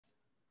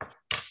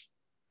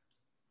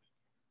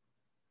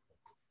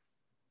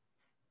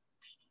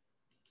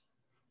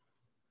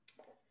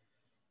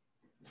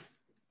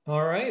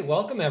All right,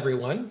 welcome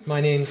everyone. My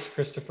name's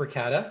Christopher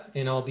Cata,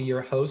 and I'll be your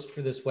host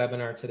for this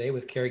webinar today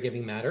with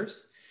Caregiving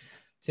Matters.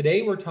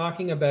 Today we're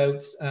talking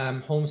about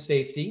home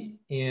safety,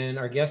 and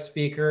our guest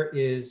speaker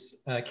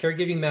is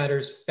Caregiving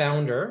Matters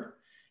founder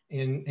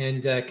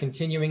and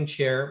continuing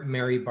chair,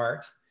 Mary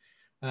Bart.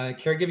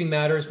 Caregiving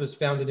Matters was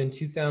founded in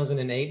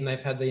 2008, and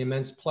I've had the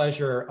immense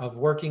pleasure of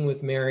working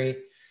with Mary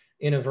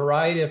in a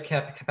variety of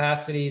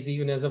capacities,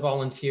 even as a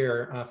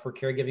volunteer for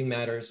Caregiving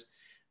Matters.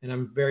 And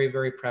I'm very,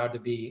 very proud to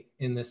be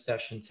in this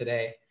session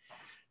today.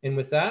 And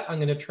with that, I'm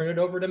going to turn it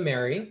over to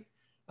Mary.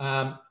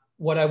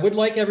 What I would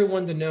like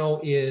everyone to know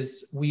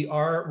is we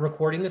are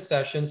recording the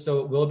session,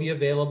 so it will be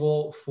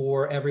available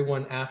for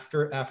everyone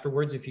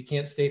afterwards. If you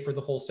can't stay for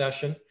the whole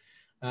session,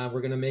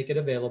 we're going to make it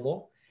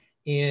available.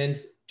 And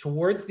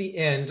towards the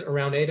end,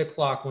 around 8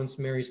 o'clock, once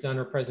Mary's done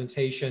her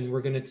presentation,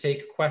 we're going to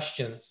take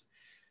questions.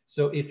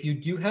 So if you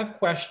do have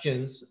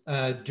questions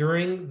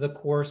during the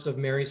course of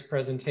Mary's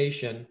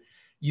presentation,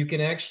 you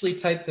can actually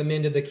type them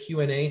into the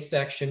Q&A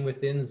section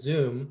within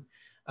Zoom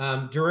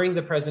during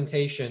the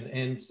presentation.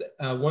 And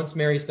once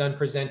Mary's done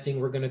presenting,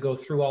 we're going to go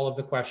through all of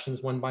the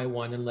questions one by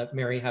one and let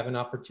Mary have an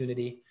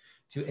opportunity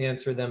to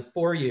answer them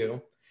for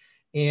you.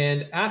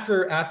 And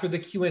after the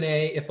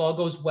Q&A, if all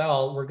goes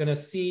well, we're going to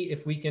see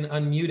if we can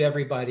unmute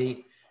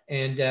everybody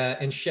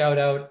and shout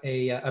out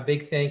a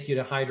big thank you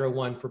to Hydro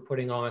One for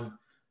putting on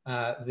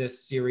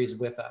this series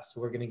with us.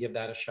 So we're going to give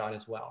that a shot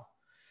as well.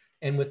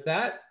 And with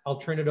that, I'll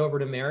turn it over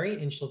to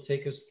Mary, and she'll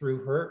take us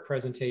through her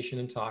presentation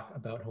and talk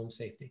about home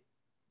safety.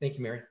 Thank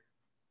you, Mary.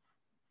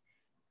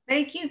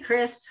 Thank you,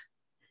 Chris.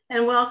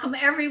 And welcome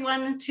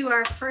everyone to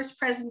our first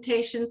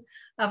presentation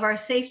of our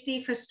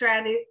Safety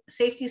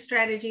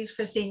Strategies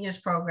for Seniors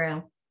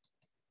program.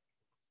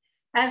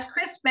 As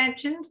Chris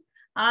mentioned,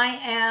 I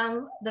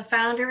am the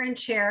founder and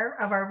chair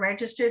of our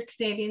registered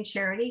Canadian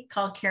charity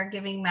called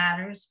Caregiving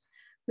Matters.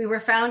 We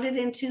were founded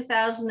in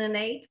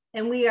 2008,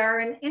 and we are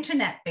an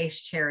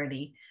internet-based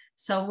charity.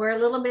 So we're a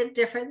little bit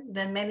different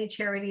than many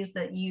charities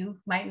that you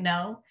might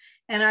know.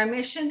 And our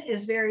mission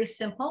is very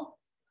simple.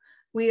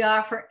 We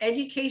offer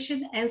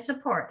education and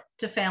support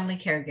to family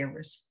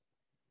caregivers.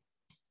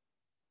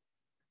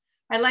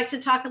 I'd like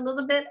to talk a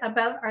little bit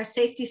about our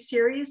safety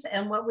series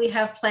and what we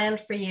have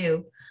planned for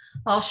you.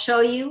 I'll show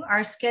you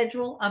our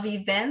schedule of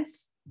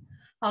events.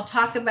 I'll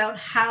talk about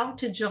how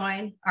to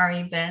join our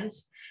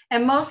events.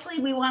 And mostly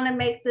we want to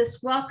make this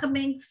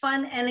welcoming,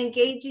 fun, and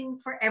engaging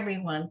for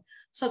everyone.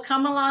 So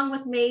come along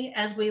with me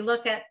as we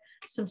look at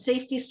some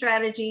safety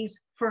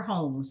strategies for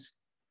homes.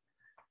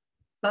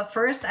 But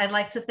first, I'd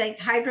like to thank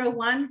Hydro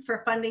One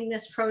for funding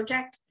this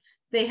project.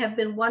 They have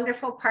been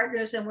wonderful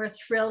partners, and we're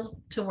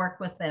thrilled to work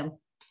with them.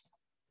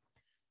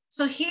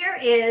 So here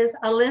is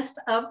a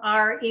list of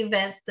our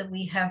events that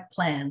we have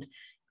planned.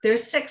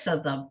 There's 6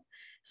 of them.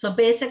 So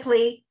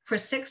basically, for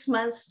 6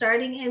 months,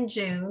 starting in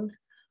June,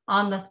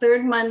 on the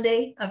 3rd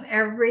Monday of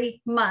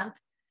every month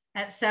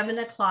at 7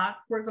 o'clock,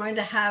 we're going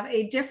to have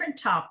a different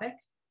topic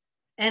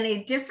and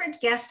a different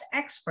guest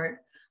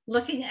expert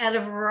looking at a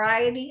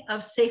variety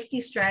of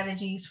safety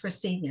strategies for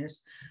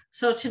seniors.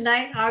 So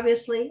tonight,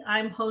 obviously,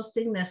 I'm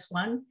hosting this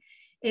one.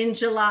 In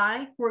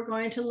July, we're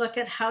going to look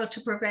at how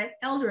to prevent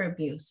elder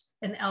abuse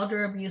and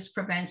elder abuse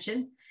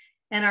prevention.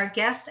 And our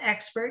guest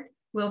expert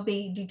will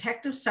be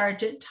Detective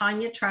Sergeant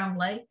Tanya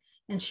Tremblay,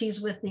 and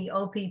she's with the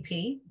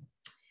OPP.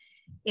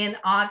 In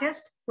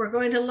August, we're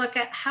going to look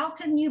at how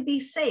can you be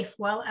safe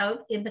while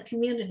out in the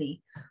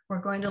community. We're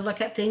going to look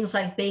at things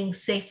like being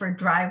safer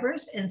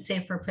drivers and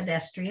safer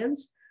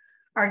pedestrians.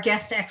 Our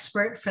guest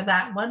expert for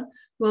that one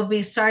will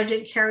be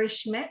Sergeant Kerry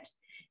Schmidt,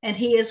 and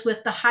he is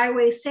with the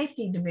Highway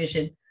Safety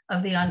Division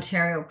of the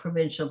Ontario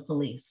Provincial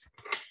Police.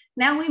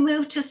 Now we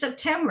move to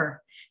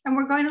September, and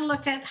we're going to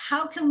look at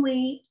how can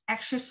we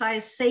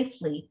exercise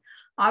safely.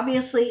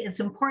 Obviously, it's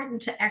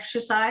important to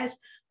exercise,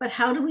 but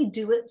how do we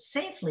do it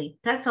safely?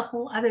 That's a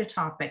whole other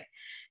topic.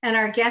 And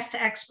our guest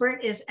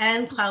expert is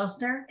Anne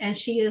Klausner, and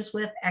she is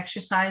with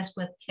Exercise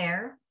with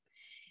Care.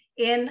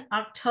 In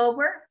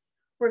October,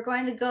 we're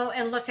going to go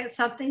and look at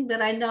something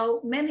that I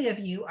know many of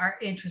you are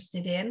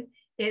interested in.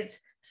 It's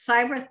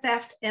cyber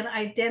theft and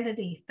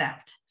identity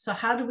theft. So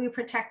how do we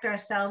protect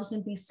ourselves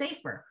and be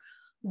safer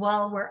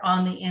while we're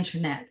on the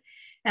internet?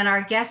 And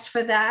our guest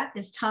for that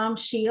is Tom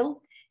Shield,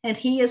 and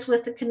he is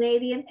with the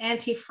Canadian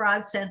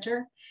Anti-Fraud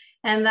Centre.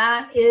 And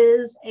that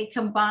is a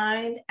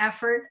combined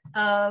effort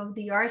of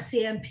the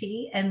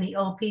RCMP and the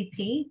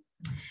OPP.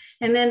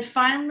 And then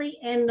finally,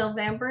 in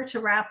November, to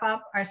wrap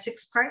up our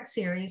 6-part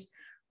series,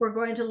 we're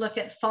going to look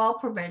at fall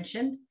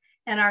prevention.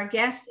 And our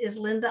guest is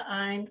Linda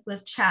Eind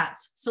with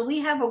Chats. So we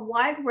have a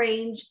wide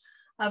range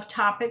of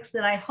topics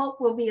that I hope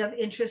will be of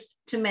interest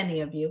to many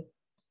of you.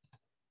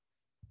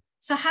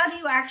 So how do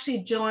you actually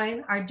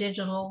join our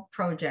digital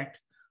project?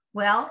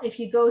 Well, if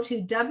you go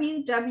to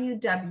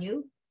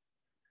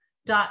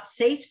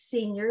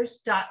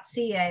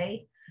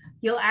www.safeseniors.ca,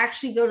 you'll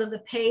actually go to the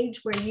page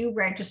where you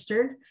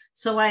registered.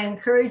 So I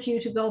encourage you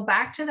to go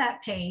back to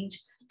that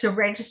page to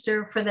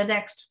register for the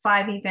next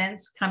 5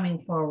 events coming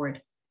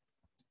forward.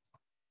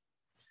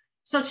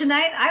 So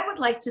tonight I would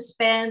like to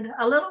spend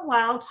a little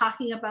while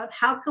talking about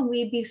how can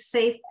we be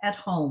safe at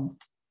home.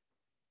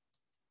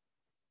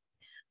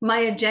 My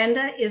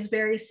agenda is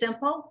very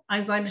simple.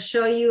 I'm going to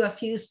show you a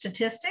few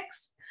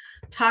statistics,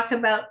 talk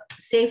about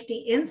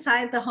safety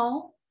inside the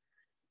home,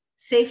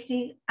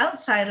 safety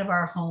outside of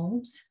our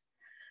homes,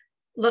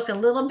 look a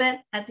little bit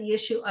at the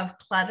issue of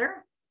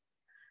clutter.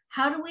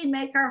 How do we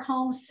make our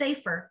homes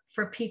safer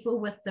for people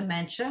with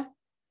dementia?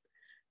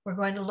 We're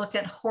going to look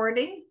at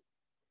hoarding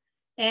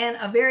and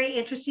a very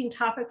interesting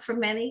topic for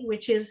many,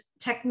 which is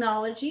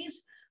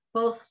technologies,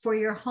 both for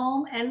your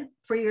home and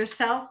for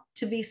yourself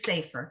to be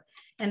safer.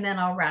 And then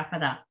I'll wrap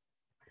it up.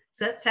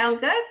 Does that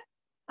sound good?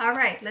 All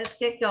right, let's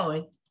get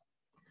going.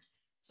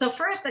 So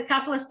first, a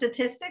couple of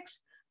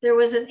statistics. There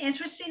was an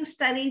interesting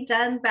study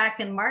done back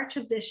in March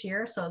of this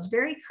year, so it's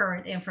very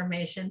current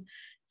information,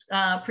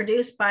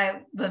 produced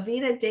by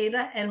Vivita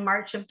Data and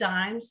March of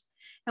Dimes.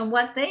 And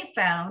what they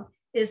found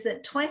is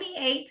that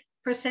 28%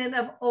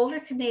 of older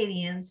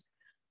Canadians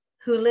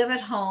who live at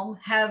home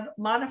have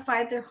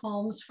modified their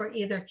homes for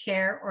either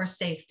care or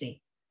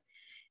safety.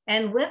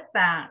 And with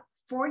that,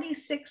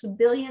 $46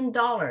 billion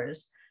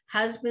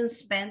has been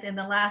spent in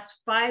the last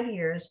 5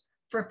 years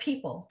for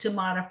people to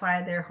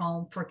modify their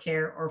home for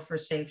care or for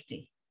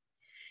safety.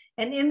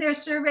 And in their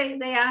survey,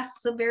 they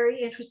asked some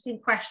very interesting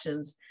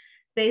questions.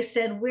 They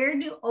said, where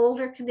do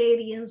older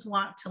Canadians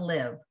want to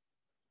live?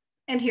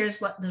 And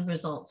here's what the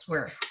results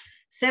were.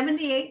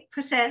 78%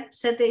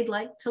 said they'd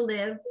like to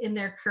live in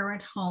their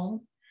current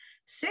home.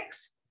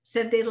 6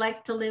 said they'd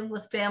like to live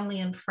with family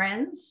and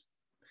friends.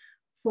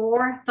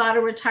 4 thought a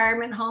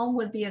retirement home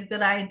would be a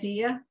good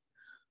idea.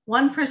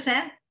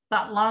 1%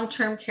 thought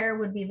long-term care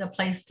would be the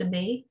place to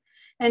be.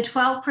 And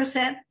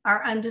 12%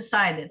 are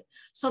undecided.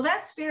 So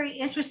that's very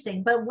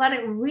interesting. But what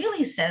it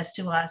really says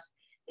to us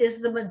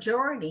is the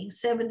majority,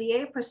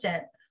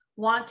 78%,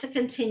 want to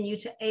continue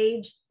to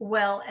age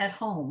well at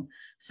home.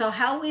 So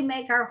how we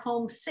make our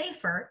homes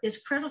safer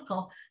is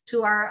critical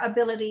to our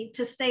ability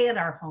to stay in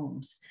our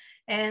homes.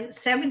 And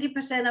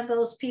 70% of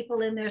those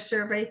people in their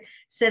survey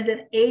said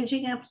that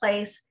aging in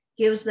place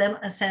gives them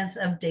a sense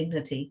of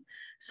dignity.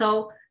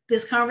 So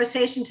this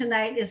conversation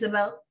tonight is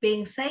about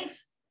being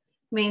safe,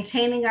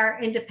 maintaining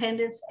our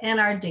independence and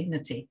our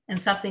dignity,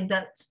 and something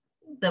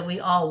that we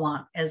all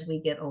want as we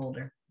get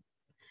older.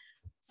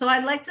 So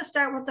I'd like to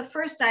start with the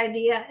first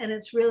idea, and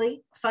it's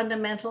really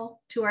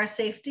fundamental to our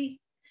safety.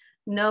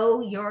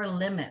 Know your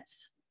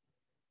limits.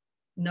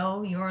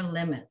 Know your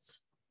limits.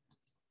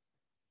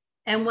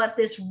 And what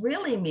this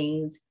really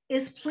means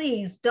is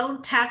please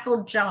don't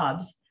tackle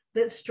jobs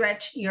that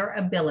stretch your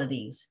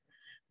abilities.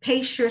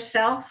 Pace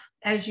yourself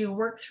as you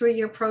work through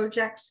your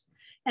projects,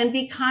 and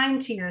be kind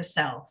to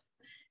yourself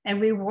and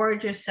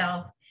reward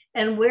yourself.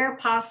 And where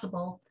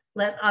possible,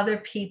 let other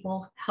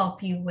people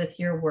help you with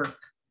your work.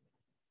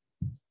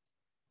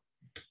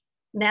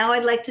 Now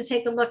I'd like to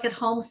take a look at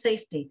home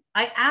safety.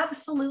 I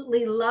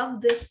absolutely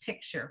love this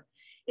picture.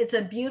 It's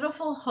a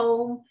beautiful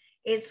home.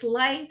 It's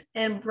light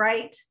and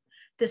bright.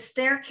 The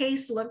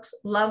staircase looks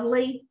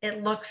lovely.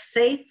 It looks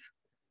safe.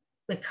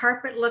 The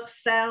carpet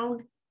looks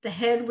sound. The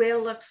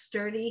headrail looks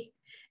sturdy.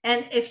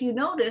 And if you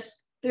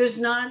notice, there's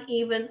not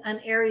even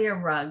an area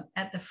rug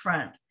at the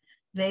front.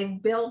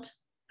 They've built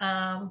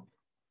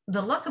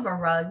the look of a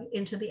rug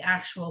into the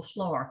actual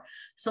floor.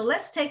 So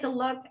let's take a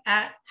look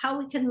at how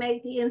we can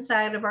make the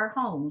inside of our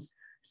homes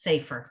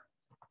safer.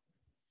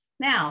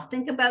 Now,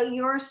 think about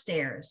your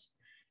stairs.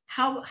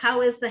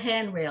 How is the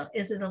handrail?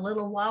 Is it a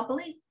little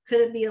wobbly?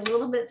 Could it be a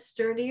little bit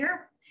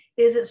sturdier?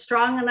 Is it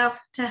strong enough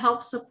to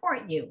help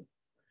support you?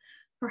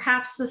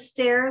 Perhaps the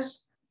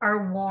stairs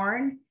are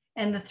worn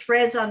and the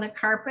threads on the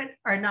carpet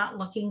are not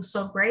looking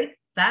so great.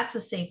 That's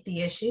a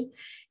safety issue.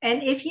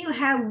 And if you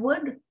have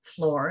wood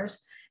floors,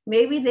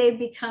 maybe they've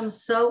become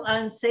so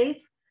unsafe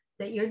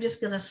that you're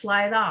just going to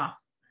slide off.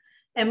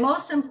 And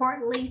most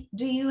importantly,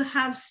 do you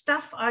have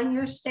stuff on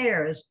your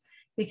stairs?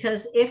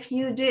 Because if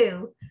you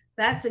do,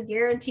 that's a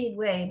guaranteed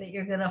way that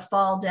you're going to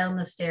fall down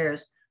the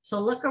stairs. So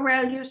look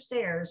around your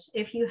stairs.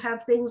 If you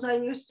have things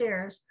on your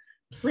stairs,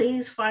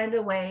 please find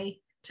a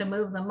way to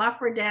move them up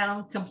or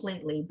down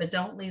completely, but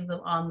don't leave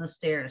them on the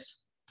stairs.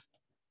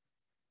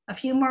 A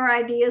few more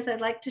ideas I'd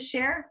like to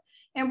share.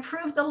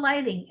 Improve the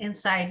lighting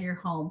inside your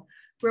home.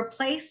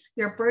 Replace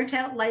your burnt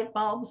out light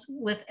bulbs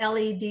with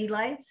LED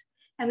lights.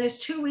 And there's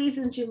 2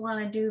 reasons you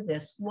want to do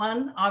this.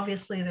 One,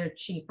 obviously they're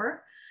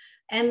cheaper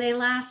and they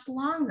last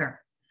longer.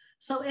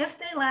 So if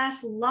they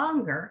last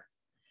longer,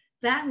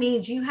 that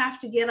means you have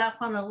to get up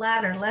on a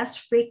ladder less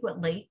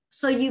frequently.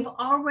 So you've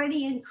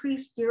already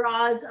increased your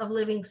odds of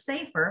living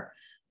safer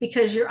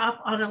because you're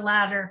up on a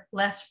ladder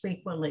less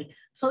frequently.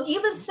 So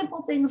even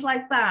simple things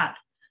like that,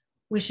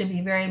 we should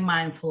be very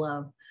mindful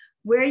of.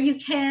 Where you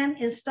can,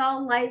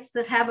 install lights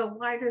that have a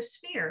wider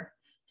sphere.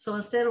 So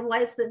instead of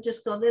lights that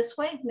just go this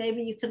way,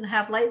 maybe you can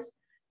have lights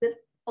that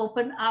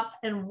open up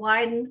and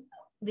widen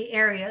the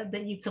area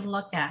that you can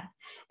look at,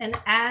 and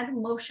add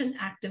motion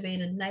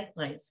activated night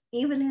lights,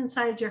 even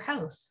inside your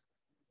house.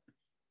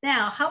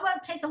 Now, how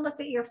about take a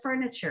look at your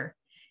furniture?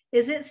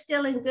 Is it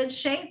still in good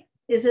shape?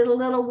 Is it a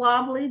little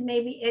wobbly?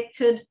 Maybe it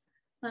could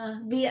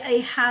be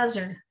a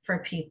hazard for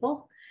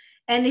people.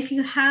 And if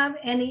you have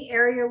any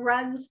area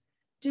rugs,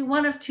 do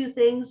one of two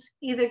things: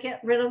 either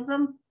get rid of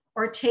them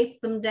or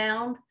tape them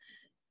down.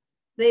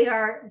 They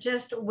are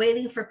just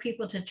waiting for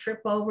people to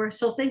trip over.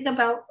 So think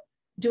about,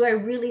 do I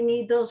really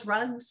need those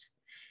rugs?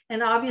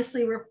 And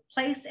obviously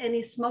replace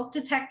any smoke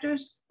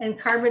detectors and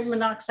carbon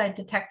monoxide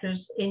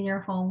detectors in your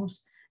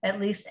homes at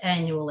least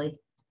annually.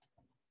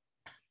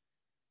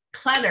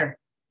 Clutter.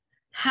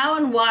 How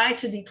and why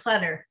to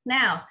declutter.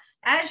 Now,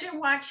 as you're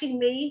watching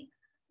me,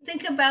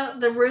 think about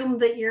the room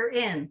that you're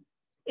in.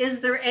 Is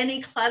there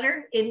any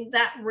clutter in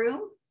that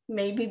room?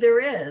 Maybe there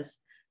is.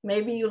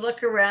 Maybe you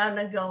look around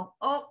and go,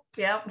 oh,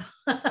 yep.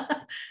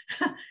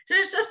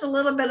 There's just a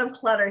little bit of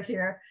clutter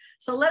here.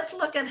 So let's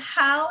look at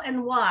how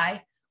and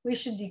why we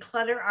should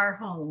declutter our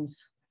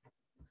homes.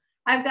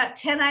 I've got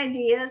 10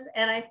 ideas,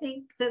 and I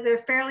think that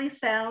they're fairly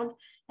sound,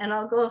 and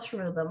I'll go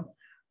through them.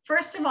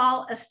 First of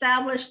all,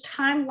 establish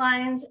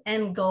timelines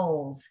and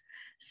goals.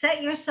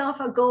 Set yourself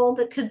a goal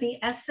that could be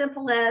as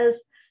simple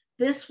as,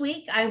 this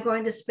week, I'm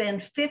going to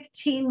spend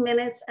 15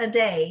 minutes a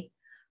day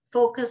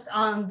focused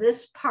on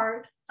this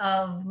part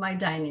of my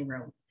dining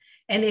room.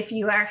 And if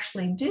you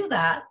actually do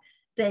that,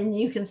 then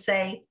you can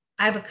say,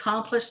 I've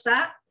accomplished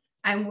that.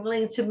 I'm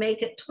willing to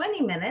make it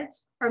 20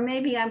 minutes, or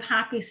maybe I'm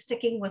happy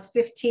sticking with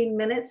 15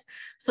 minutes.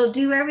 So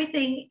do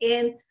everything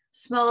in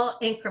small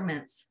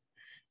increments.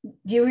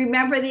 Do you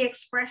remember the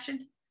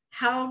expression?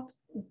 How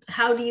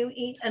do you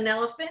eat an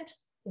elephant?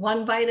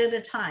 One bite at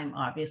a time,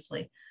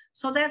 obviously.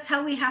 So that's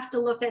how we have to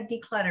look at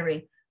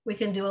decluttering. We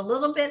can do a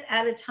little bit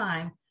at a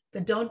time,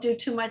 but don't do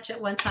too much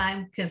at one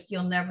time because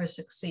you'll never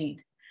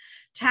succeed.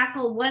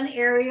 Tackle one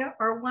area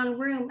or one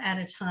room at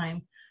a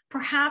time.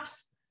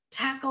 Perhaps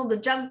tackle the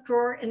junk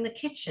drawer in the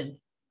kitchen.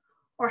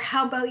 Or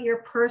how about your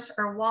purse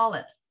or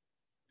wallet?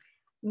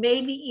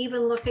 Maybe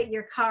even look at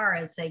your car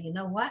and say, you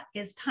know what?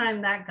 It's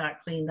time that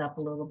got cleaned up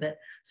a little bit.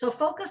 So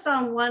focus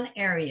on one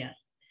area.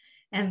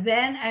 And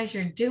then as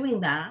you're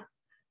doing that,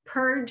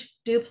 purge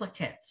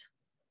duplicates.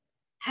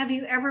 Have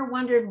you ever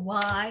wondered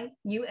why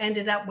you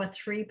ended up with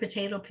 3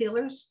 potato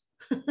peelers?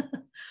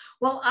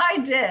 Well, I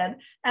did.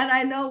 And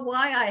I know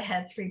why I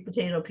had 3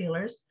 potato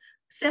peelers,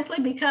 simply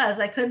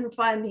because I couldn't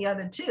find the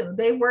other 2.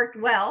 They worked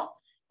well.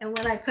 And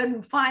when I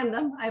couldn't find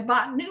them, I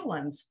bought new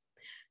ones.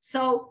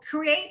 So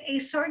create a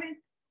sorting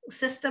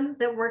system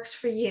that works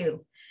for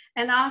you.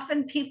 And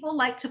often people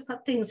like to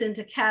put things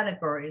into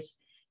categories.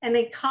 And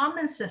a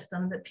common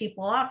system that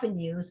people often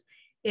use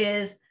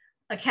is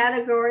a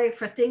category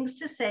for things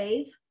to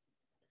save,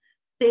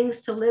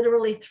 things to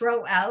literally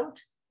throw out.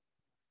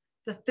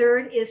 The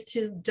third is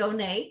to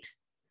donate.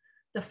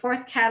 The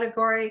fourth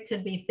category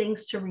could be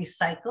things to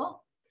recycle.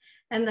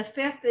 And the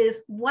fifth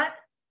is what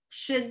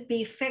should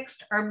be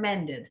fixed or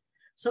mended.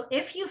 So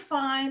if you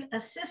find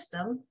a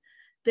system,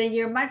 then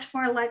you're much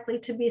more likely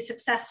to be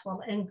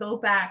successful and go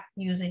back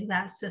using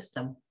that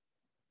system.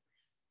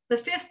 The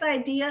fifth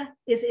idea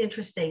is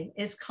interesting.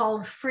 It's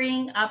called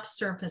freeing up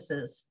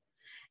surfaces.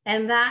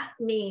 And that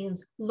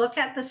means look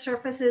at the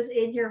surfaces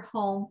in your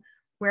home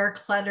where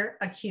clutter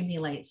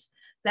accumulates.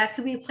 That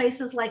could be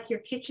places like your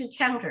kitchen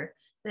counter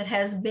that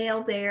has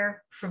mail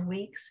there for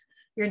weeks.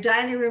 Your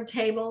dining room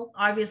table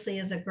obviously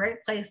is a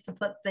great place to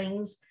put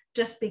things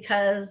just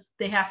because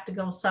they have to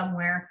go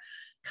somewhere.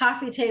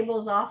 Coffee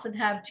tables often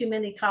have too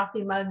many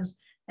coffee mugs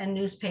and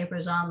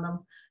newspapers on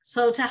them.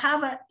 So to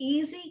have an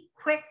easy,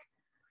 quick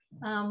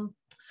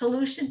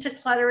solution to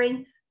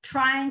cluttering,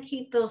 try and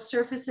keep those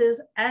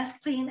surfaces as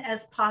clean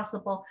as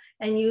possible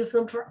and use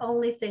them for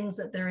only things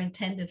that they're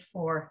intended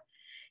for.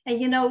 And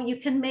you know, you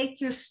can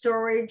make your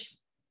storage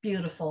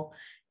beautiful.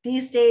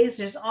 These days,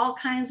 there's all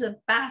kinds of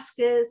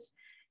baskets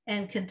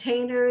and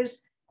containers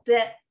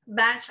that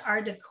match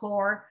our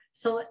decor.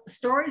 So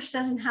storage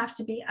doesn't have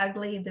to be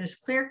ugly. There's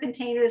clear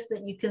containers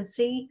that you can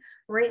see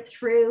right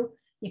through.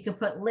 You can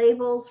put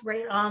labels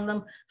right on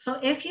them. So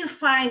if you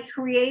find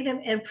creative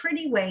and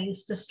pretty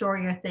ways to store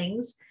your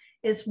things,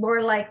 it's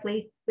more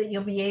likely that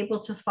you'll be able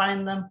to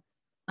find them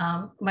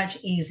much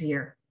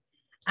easier.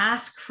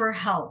 Ask for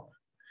help.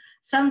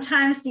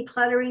 Sometimes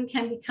decluttering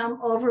can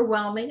become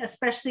overwhelming,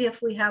 especially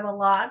if we have a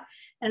lot,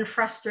 and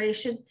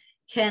frustration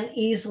can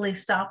easily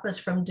stop us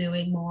from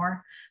doing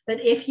more. But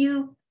if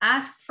you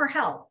ask for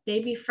help,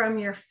 maybe from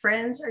your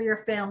friends or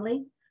your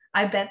family,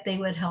 I bet they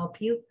would help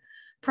you.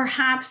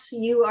 Perhaps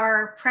you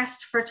are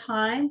pressed for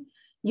time.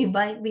 You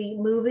might be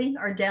moving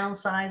or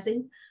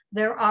downsizing.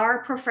 There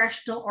are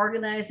professional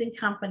organizing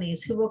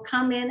companies who will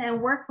come in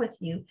and work with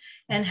you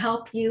and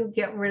help you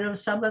get rid of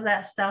some of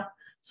that stuff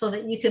so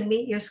that you can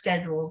meet your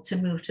schedule to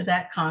move to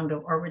that condo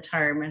or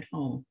retirement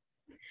home.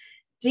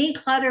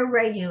 Declutter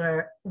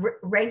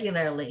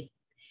regularly.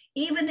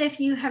 Even if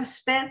you have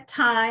spent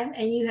time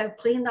and you have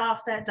cleaned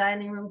off that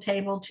dining room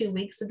table 2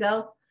 weeks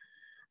ago,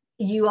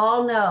 you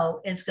all know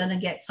it's going to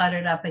get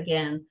cluttered up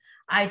again.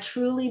 I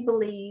truly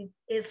believe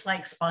it's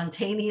like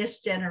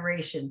spontaneous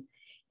generation.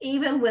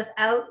 Even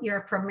without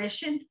your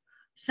permission,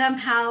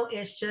 somehow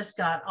it's just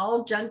got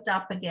all junked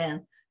up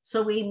again.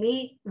 So we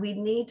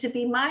need to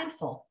be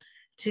mindful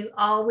to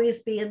always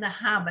be in the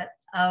habit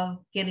of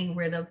getting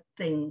rid of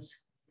things.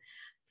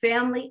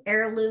 Family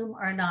heirloom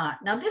or not.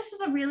 Now, this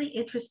is a really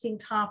interesting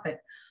topic.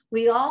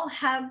 We all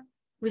have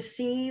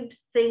received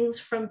things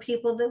from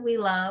people that we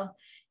love.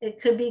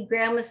 It could be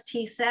grandma's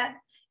tea set.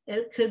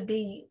 It could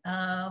be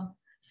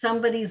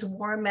somebody's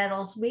war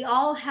medals. We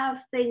all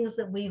have things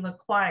that we've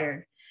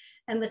acquired.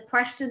 And the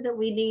question that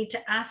we need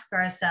to ask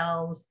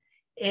ourselves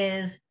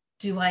is,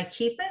 do I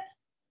keep it?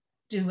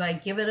 Do I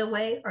give it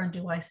away, or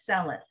do I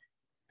sell it?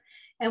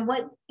 And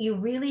what you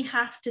really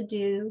have to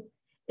do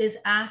is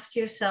ask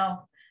yourself,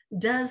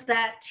 does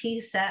that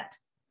tea set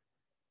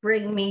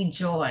bring me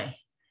joy?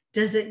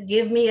 Does it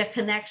give me a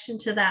connection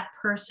to that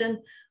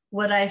person?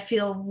 Would I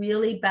feel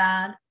really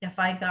bad if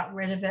I got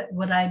rid of it?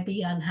 Would I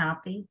be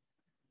unhappy?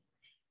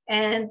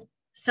 And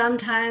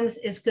sometimes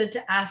it's good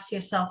to ask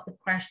yourself the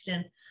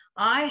question,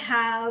 I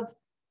have,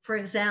 for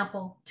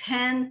example,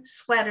 10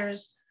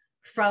 sweaters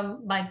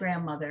from my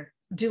grandmother.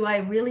 Do I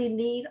really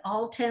need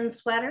all 10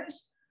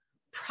 sweaters?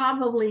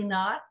 Probably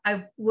not.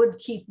 I would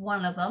keep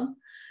one of them.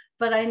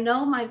 But I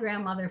know my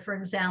grandmother, for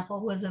example,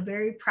 was a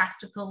very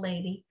practical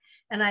lady.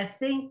 And I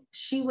think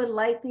she would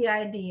like the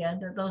idea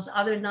that those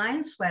other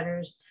 9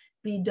 sweaters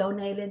be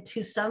donated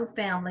to some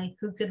family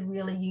who could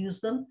really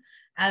use them,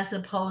 as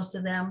opposed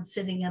to them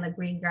sitting in a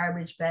green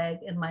garbage bag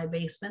in my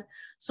basement.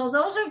 So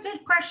those are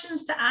good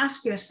questions to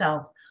ask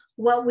yourself.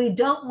 What we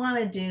don't want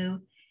to do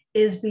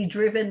is be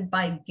driven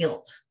by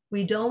guilt.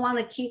 We don't want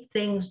to keep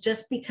things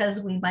just because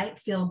we might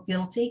feel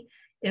guilty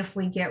if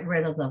we get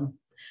rid of them.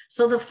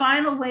 So the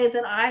final way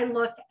that I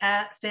look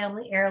at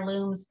family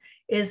heirlooms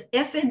is,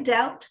 if in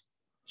doubt,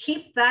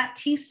 keep that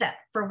tea set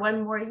for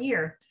 1 more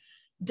year.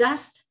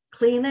 Dust,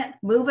 clean it,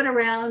 move it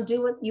around,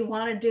 do what you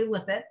want to do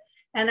with it.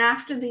 And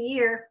after the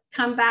year,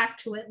 come back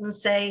to it and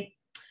say,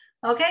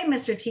 okay,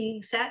 Mr.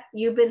 Tea Set,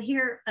 you've been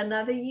here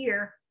another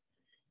year.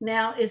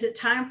 Now, is it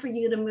time for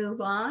you to move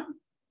on?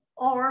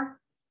 Or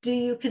do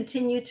you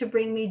continue to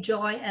bring me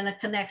joy and a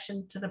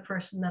connection to the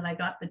person that I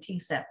got the tea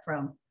set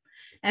from?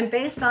 And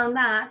based on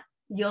that,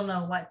 you'll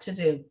know what to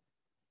do.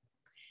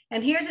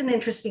 And here's an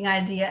interesting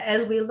idea.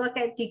 As we look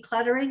at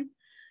decluttering,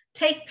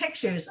 take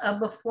pictures of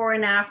before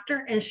and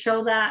after and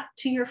show that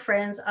to your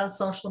friends on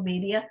social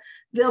media.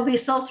 They'll be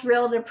so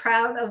thrilled and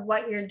proud of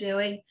what you're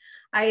doing.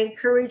 I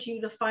encourage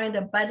you to find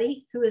a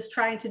buddy who is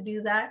trying to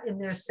do that in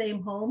their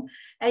same home,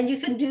 and you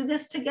can do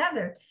this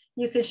together.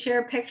 You can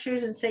share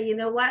pictures and say, you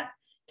know what,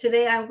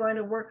 today I'm going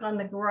to work on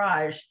the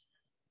garage.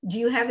 Do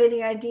you have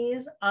any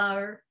ideas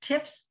or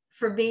tips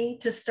for me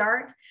to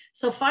start?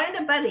 So find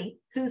a buddy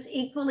who's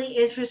equally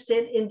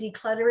interested in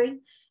decluttering,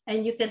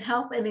 and you can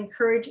help and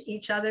encourage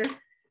each other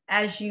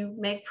as you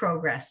make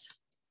progress.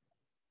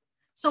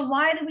 So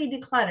why do we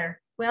declutter?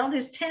 Well,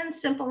 there's 10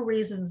 simple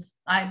reasons,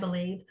 I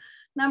believe.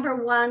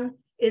 Number 1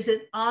 is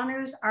it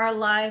honors our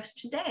lives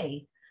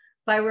today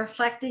by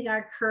reflecting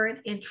our current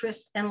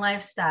interests and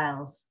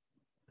lifestyles.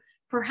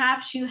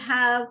 Perhaps you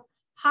have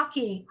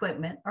hockey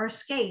equipment or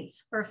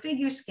skates or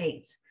figure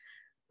skates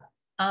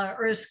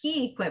or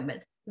ski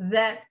equipment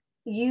that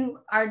you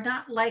are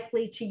not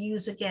likely to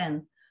use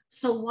again.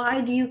 So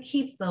why do you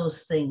keep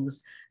those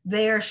things?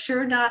 They are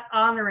sure not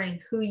honoring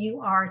who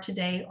you are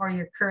today or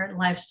your current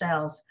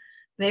lifestyles.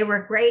 They were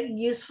great and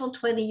useful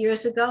 20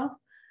 years ago,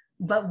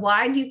 but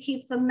why do you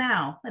keep them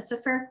now? That's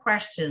a fair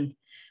question.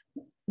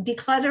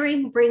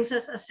 Decluttering brings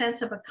us a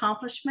sense of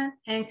accomplishment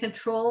and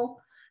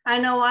control. I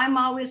know I'm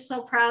always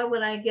so proud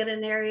when I get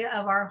an area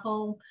of our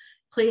home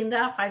cleaned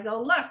up. I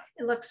go, look,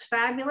 it looks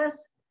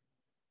fabulous.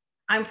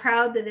 I'm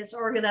proud that it's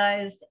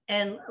organized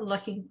and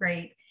looking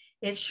great.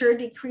 It sure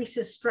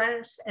decreases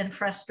stress and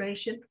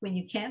frustration when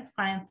you can't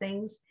find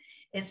things.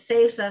 It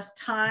saves us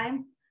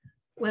time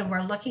when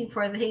we're looking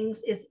for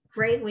things. It's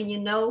great when you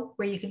know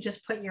where you can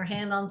just put your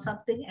hand on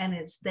something and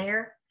it's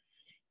there.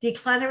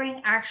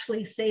 Decluttering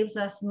actually saves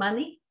us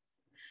money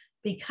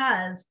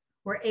because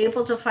we're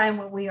able to find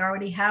what we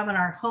already have in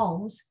our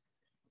homes.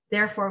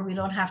 Therefore, we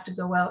don't have to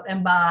go out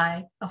and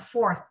buy a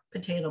 4th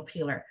potato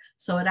peeler.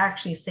 So it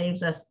actually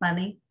saves us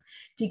money.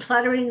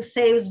 Decluttering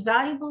saves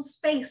valuable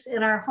space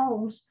in our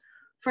homes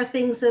for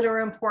things that are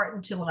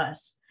important to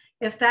us.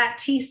 If that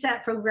tea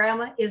set from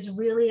grandma is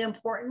really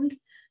important,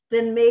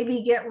 then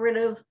maybe get rid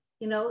of,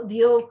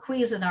 the old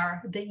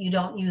Cuisinart that you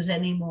don't use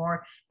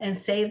anymore and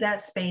save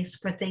that space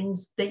for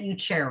things that you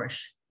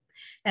cherish.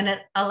 And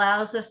it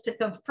allows us to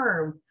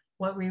confirm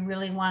what we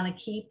really want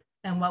to keep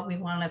and what we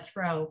want to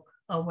throw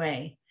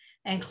away.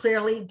 And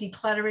clearly,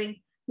 decluttering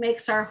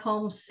makes our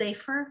homes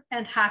safer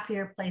and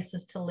happier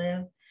places to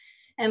live.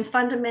 And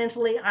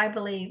fundamentally, I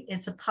believe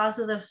it's a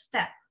positive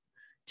step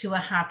to a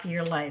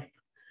happier life.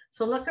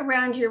 So look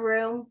around your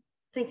room,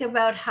 think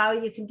about how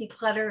you can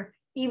declutter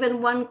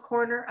even one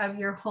corner of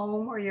your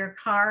home or your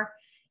car,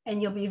 and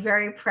you'll be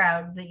very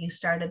proud that you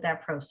started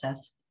that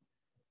process.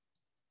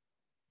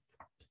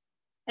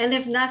 And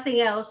if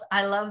nothing else,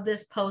 I love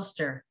this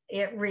poster.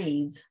 It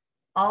reads,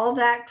 all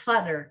that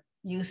clutter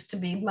used to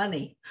be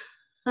money.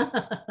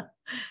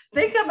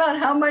 Think about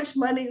how much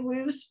money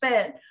we've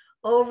spent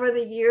over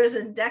the years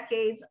and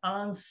decades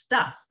on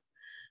stuff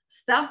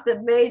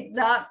that may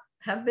not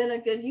have been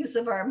a good use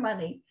of our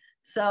money.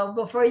 So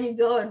before you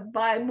go and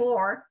buy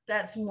more,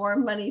 that's more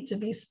money to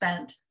be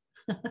spent.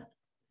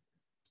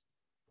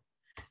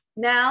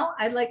 Now,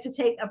 I'd like to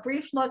take a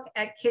brief look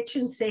at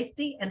kitchen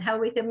safety and how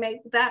we can make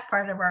that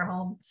part of our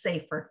home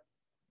safer.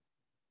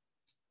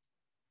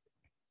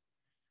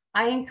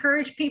 I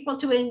encourage people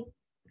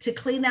to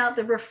clean out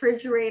the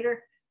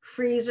refrigerator,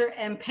 freezer,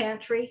 and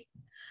pantry.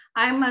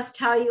 I must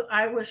tell you,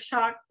 I was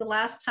shocked the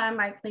last time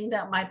I cleaned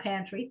out my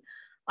pantry.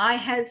 I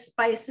had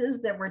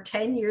spices that were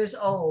 10 years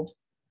old.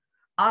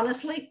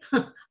 Honestly,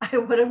 I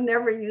would have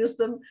never used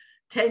them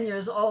 10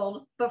 years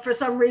old, but for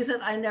some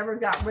reason I never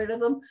got rid of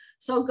them.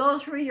 So go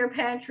through your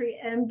pantry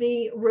and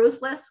be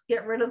ruthless,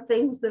 get rid of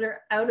things that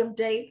are out of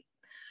date.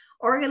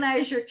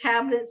 Organize your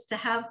cabinets to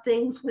have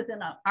things within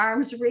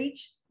arm's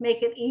reach,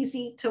 make it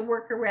easy to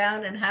work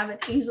around and have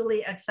it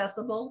easily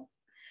accessible.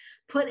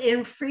 Put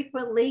in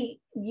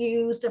frequently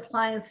used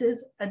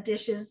appliances,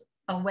 dishes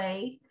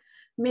away.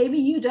 Maybe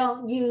you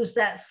don't use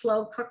that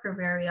slow cooker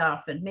very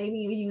often. Maybe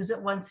you use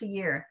it once a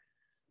year.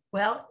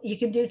 Well, you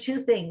can do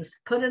two things.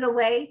 Put it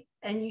away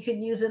and you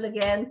can use it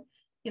again,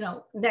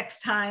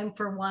 next time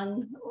for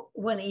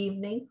one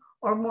evening,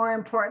 or more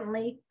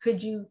importantly,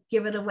 could you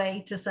give it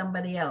away to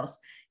somebody else?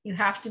 You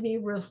have to be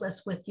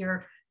ruthless with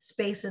your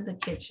space in the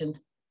kitchen.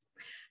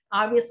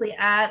 Obviously,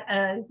 add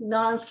a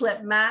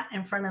non-slip mat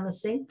in front of the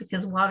sink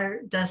because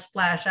water does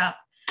splash up.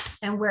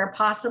 And where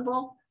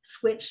possible,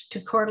 switch to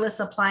cordless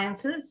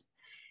appliances.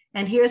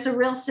 And here's a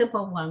real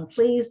simple one.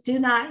 Please do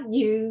not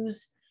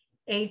use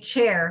a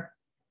chair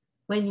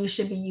when you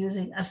should be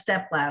using a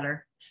step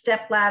ladder.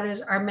 Step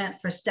ladders are meant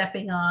for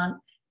stepping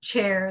on.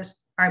 Chairs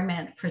are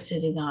meant for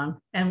sitting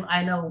on. And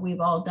I know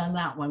we've all done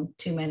that one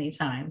too many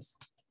times.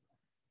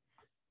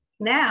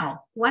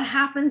 Now, what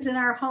happens in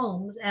our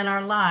homes and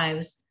our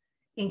lives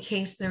in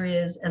case there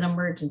is an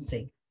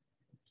emergency?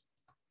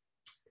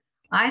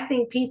 I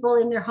think people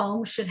in their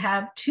homes should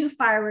have 2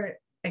 fire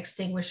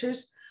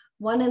extinguishers,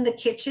 one in the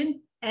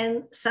kitchen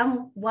and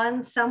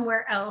one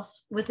somewhere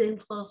else within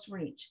close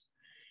reach.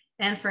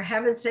 And for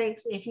heaven's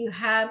sakes, if you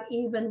have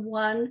even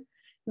one,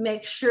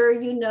 make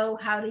sure you know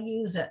how to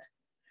use it.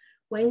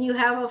 When you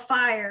have a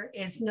fire,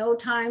 it's no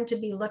time to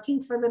be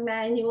looking for the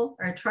manual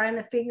or trying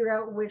to figure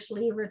out which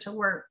lever to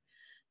work.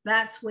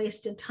 That's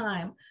wasted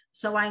time.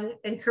 So I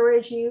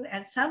encourage you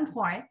at some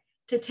point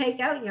to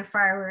take out your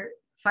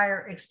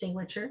fire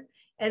extinguisher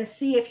and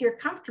see if you're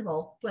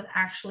comfortable with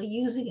actually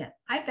using it.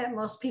 I bet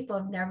most people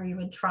have never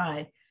even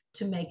tried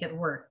to make it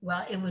work.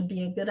 Well, it would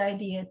be a good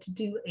idea to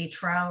do a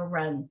trial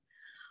run.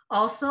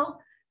 Also,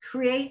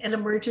 create an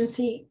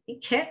emergency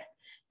kit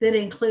that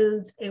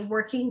includes a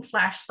working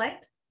flashlight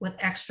with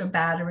extra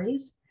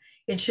batteries.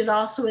 It should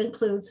also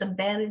include some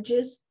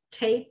bandages,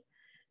 tape,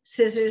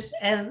 scissors,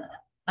 and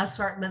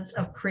assortments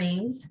of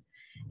creams.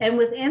 And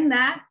within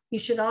that, you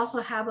should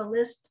also have a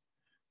list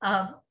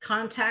of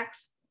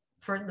contacts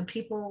for the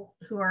people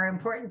who are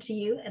important to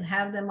you and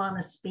have them on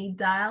a speed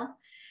dial.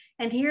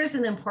 And here's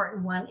an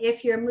important one.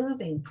 If you're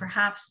moving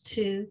perhaps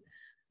to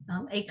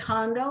a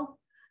condo,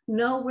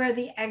 know where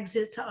the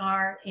exits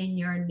are in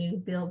your new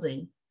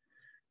building.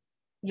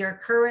 Your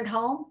current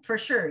home, for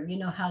sure, you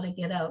know how to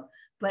get out.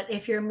 But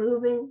if you're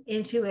moving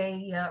into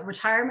a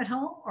retirement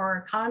home or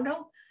a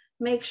condo,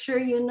 make sure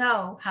you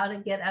know how to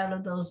get out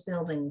of those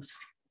buildings.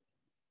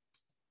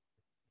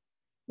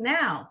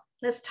 Now,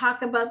 let's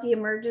talk about the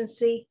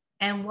emergency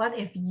and what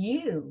if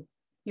you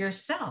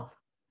yourself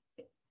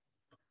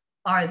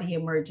are the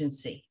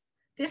emergency.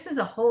 This is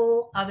a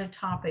whole other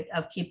topic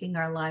of keeping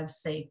our lives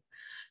safe.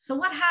 So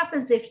what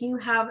happens if you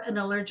have an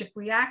allergic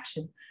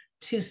reaction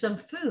to some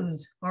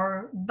foods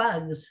or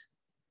bugs?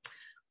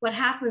 What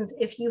happens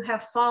if you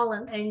have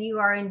fallen and you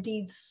are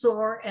indeed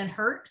sore and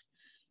hurt?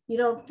 You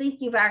don't think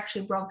you've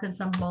actually broken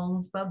some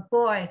bones, but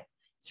boy,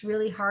 it's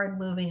really hard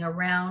moving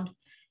around.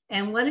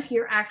 And what if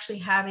you're actually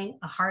having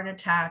a heart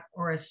attack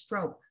or a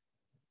stroke?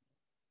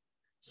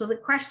 So the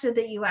question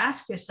that you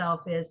ask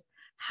yourself is,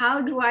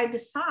 how do I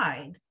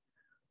decide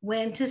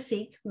when to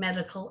seek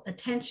medical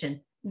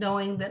attention,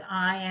 knowing that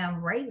I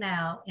am right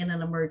now in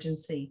an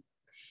emergency?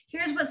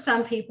 Here's what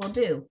some people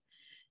do.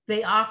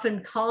 They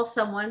often call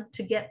someone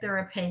to get their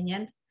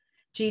opinion.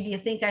 Gee, do you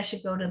think I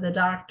should go to the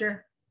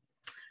doctor?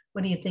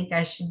 What do you think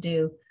I should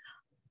do?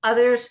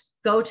 Others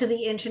go to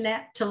the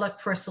internet to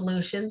look for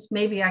solutions.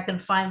 Maybe I can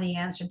find the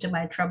answer to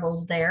my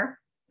troubles there.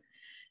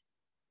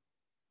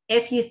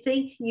 If you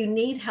think you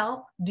need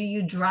help, do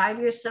you drive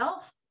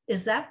yourself?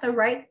 Is that the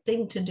right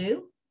thing to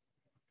do?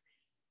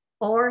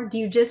 Or do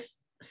you just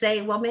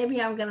say, well,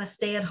 maybe I'm going to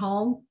stay at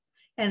home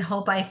and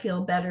hope I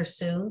feel better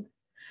soon?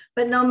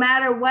 But no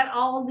matter what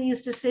all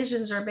these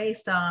decisions are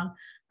based on,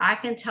 I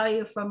can tell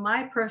you from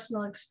my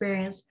personal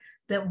experience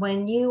that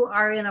when you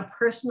are in a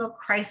personal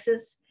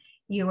crisis,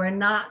 you are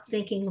not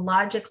thinking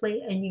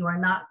logically and you are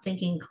not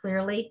thinking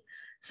clearly.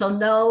 So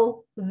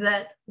know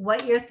that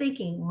what you're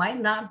thinking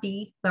might not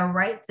be the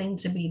right thing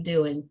to be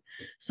doing.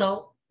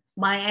 So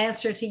my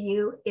answer to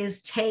you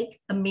is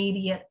take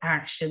immediate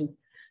action.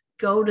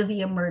 go to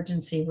the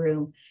emergency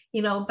room.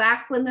 You know,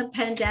 back when the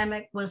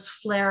pandemic was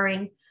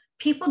flaring,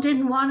 people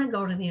didn't want to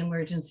go to the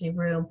emergency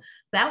room.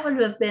 That would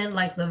have been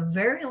like the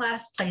very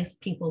last place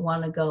people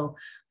want to go.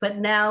 But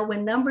now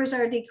when numbers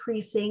are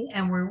decreasing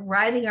and we're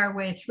riding our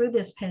way through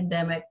this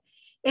pandemic,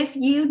 if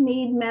you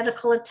need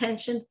medical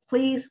attention,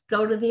 please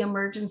go to the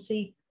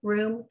emergency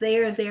room. They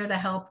are there to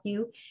help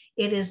you.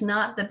 It is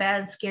not the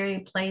bad, scary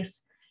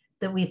place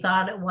that we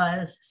thought it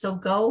was. So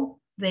go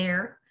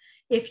there.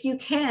 If you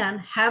can,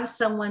 have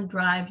someone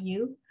drive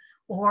you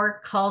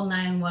or call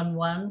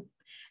 911.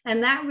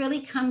 And that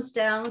really comes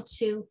down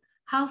to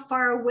how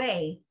far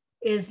away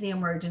is the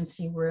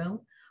emergency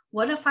room?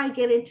 What if I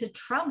get into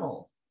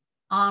trouble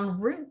en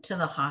route to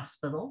the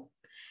hospital?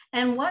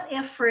 And what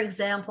if, for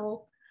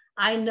example,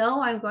 I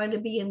know I'm going to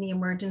be in the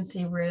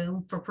emergency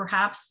room for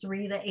perhaps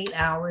 3 to 8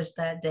 hours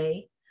that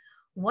day?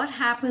 What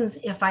happens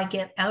if I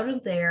get out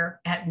of there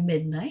at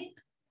midnight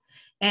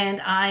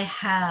and I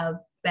have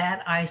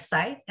bad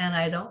eyesight and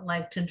I don't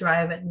like to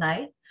drive at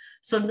night?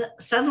 So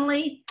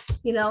suddenly,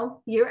 you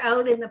know, you're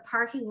out in the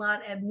parking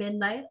lot at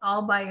midnight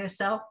all by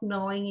yourself,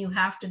 knowing you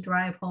have to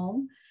drive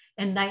home,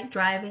 and night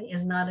driving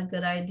is not a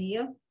good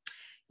idea.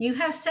 You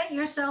have set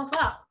yourself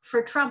up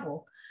for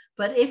trouble.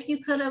 But if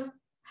you could have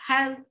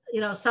had,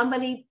 you know,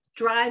 somebody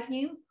drive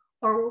you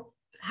or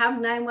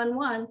have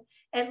 911,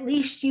 at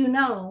least you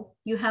know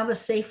you have a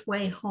safe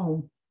way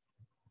home.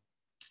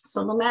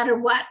 So no matter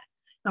what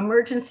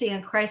emergency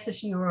and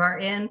crisis you are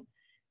in,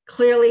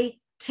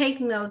 clearly take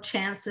no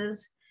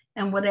chances.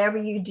 And whatever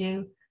you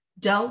do,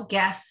 don't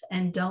guess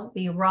and don't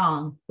be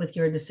wrong with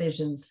your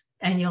decisions.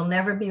 And you'll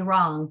never be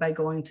wrong by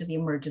going to the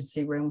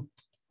emergency room.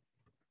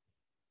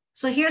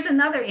 So here's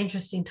another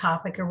interesting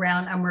topic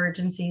around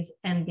emergencies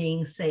and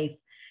being safe.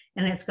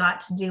 And it's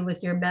got to do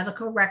with your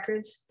medical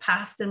records,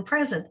 past and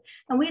present.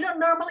 And we don't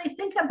normally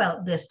think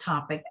about this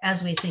topic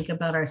as we think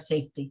about our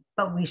safety,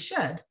 but we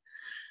should.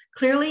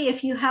 Clearly,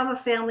 if you have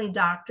a family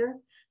doctor,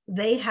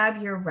 they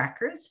have your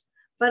records.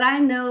 But I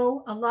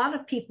know a lot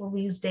of people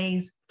these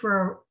days,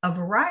 for a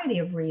variety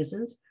of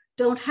reasons,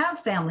 don't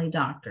have family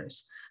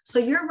doctors. So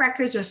your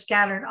records are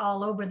scattered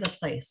all over the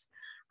place.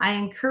 I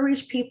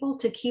encourage people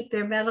to keep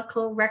their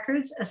medical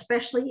records,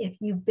 especially if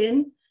you've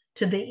been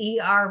to the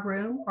ER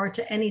room or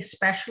to any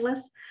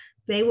specialist.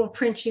 They will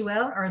print you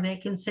out, or they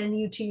can send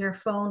you to your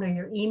phone or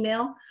your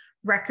email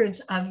records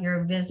of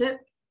your visit.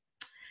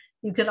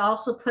 You could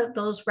also put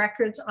those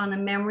records on a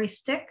memory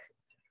stick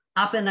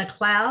up in a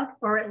cloud,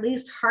 or at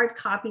least hard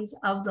copies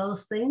of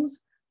those things.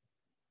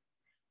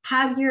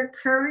 Have your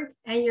current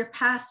and your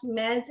past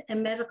meds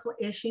and medical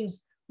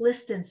issues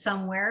listed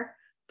somewhere,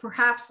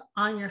 perhaps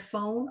on your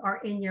phone or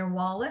in your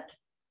wallet.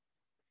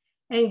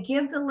 And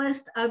give the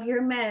list of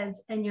your meds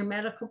and your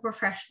medical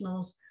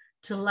professionals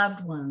to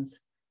loved ones,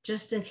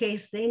 just in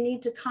case they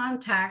need to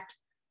contact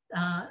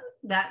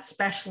that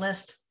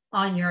specialist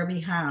on your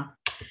behalf.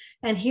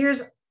 And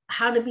here's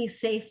how to be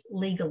safe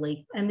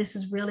legally. And this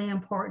is really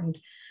important.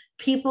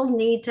 People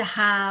need to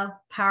have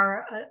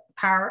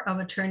power of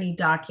attorney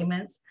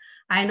documents.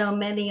 I know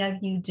many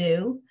of you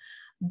do,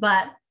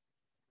 but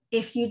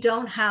if you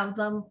don't have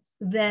them,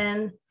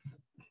 then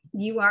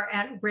you are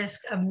at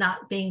risk of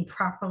not being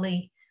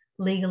properly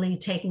legally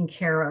taken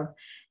care of.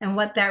 And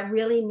what that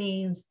really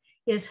means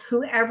is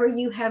whoever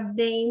you have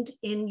named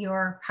in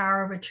your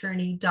power of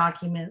attorney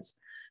documents,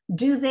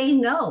 do they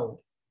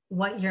know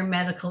what your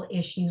medical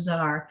issues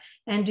are?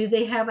 And do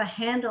they have a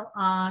handle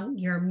on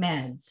your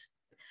meds?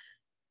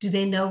 Do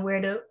they know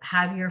where to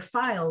have your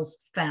files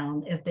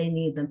found if they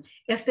need them?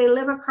 If they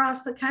live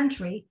across the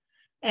country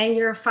and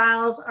your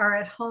files are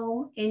at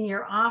home in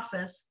your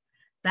office,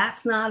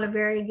 that's not a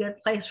very good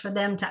place for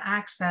them to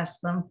access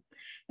them.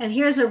 And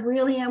here's a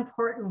really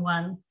important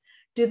one.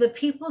 Do the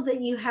people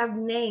that you have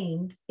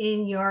named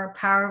in your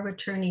power of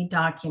attorney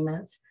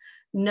documents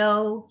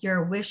know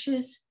your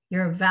wishes,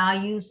 your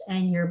values,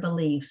 and your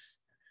beliefs?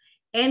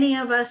 Any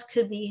of us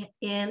could be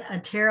in a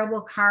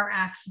terrible car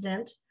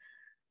accident,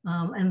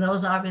 and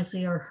those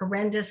obviously are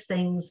horrendous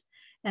things.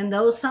 And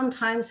those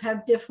sometimes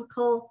have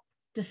difficult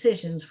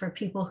decisions for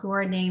people who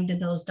are named in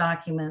those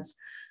documents.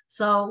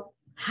 So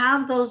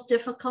have those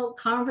difficult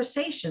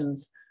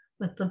conversations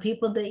with the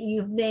people that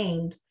you've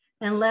named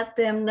and let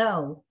them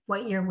know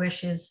what your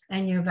wishes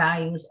and your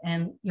values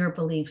and your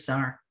beliefs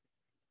are.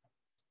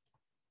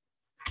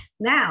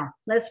 Now,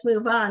 let's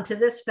move on to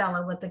this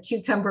fellow with the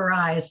cucumber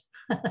eyes.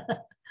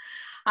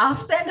 I'll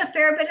spend a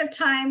fair bit of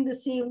time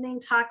this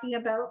evening talking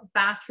about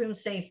bathroom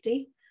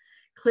safety.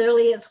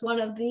 Clearly, it's one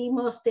of the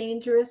most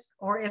dangerous,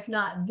 or if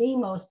not the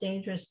most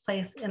dangerous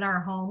place in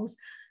our homes.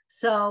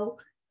 So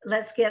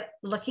let's get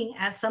looking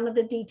at some of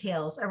the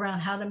details around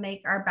how to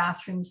make our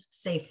bathrooms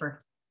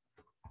safer.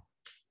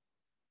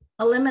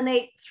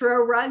 Eliminate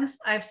throw rugs.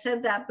 I've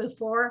said that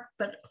before,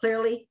 but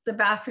clearly the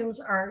bathrooms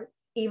are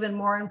even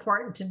more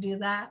important to do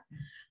that.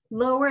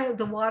 Lower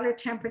the water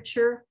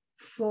temperature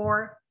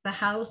for the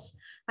house.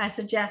 I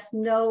suggest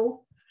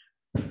no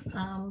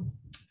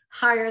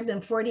higher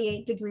than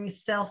 48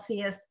 degrees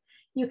Celsius.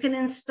 You can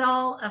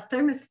install a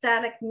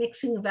thermostatic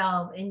mixing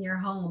valve in your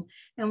home.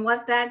 And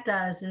what that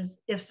does is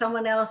if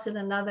someone else in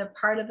another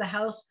part of the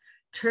house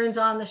turns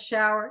on the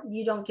shower,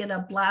 you don't get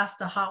a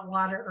blast of hot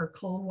water or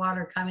cold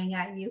water coming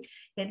at you.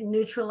 It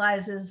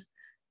neutralizes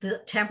the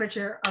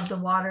temperature of the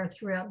water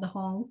throughout the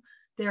home.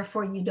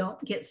 Therefore, you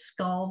don't get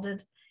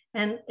scalded.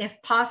 And if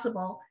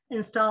possible,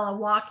 install a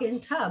walk-in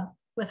tub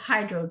with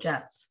hydro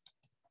jets.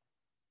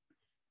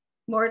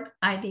 More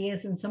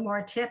ideas and some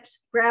more tips.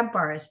 Grab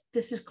bars.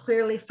 This is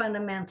clearly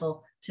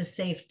fundamental to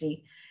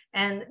safety.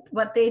 And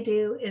what they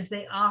do is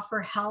they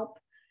offer help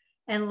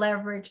and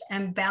leverage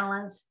and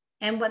balance.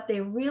 And what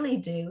they really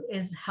do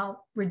is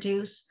help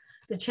reduce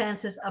the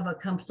chances of a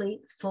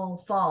complete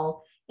full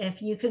fall.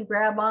 If you can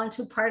grab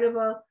onto part of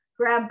a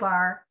grab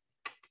bar,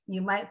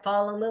 you might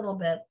fall a little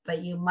bit,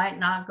 but you might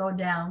not go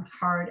down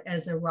hard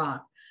as a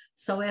rock.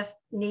 So if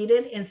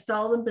needed,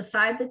 install them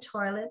beside the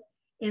toilet,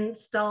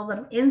 install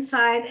them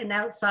inside and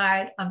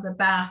outside of the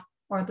bath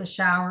or the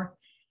shower,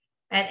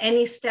 at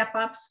any step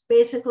ups,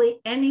 basically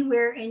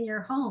anywhere in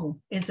your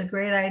home. It's a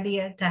great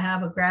idea to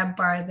have a grab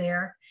bar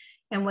there.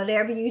 And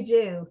whatever you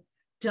do,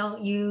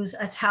 don't use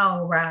a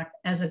towel rack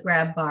as a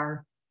grab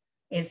bar.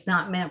 It's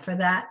not meant for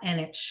that, and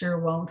it sure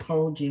won't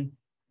hold you.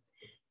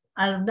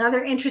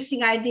 Another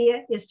interesting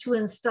idea is to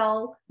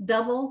install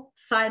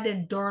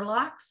double-sided door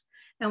locks.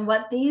 And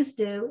what these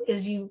do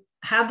is you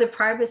have the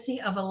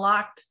privacy of a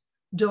locked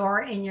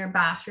door in your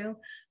bathroom,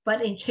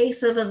 but in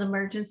case of an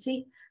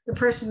emergency, the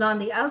person on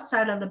the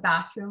outside of the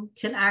bathroom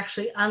can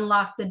actually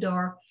unlock the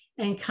door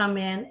and come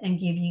in and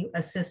give you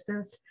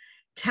assistance.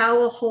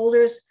 Towel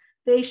holders,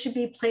 they should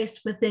be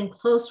placed within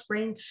close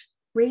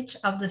reach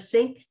of the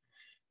sink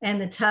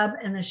and the tub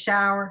and the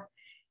shower.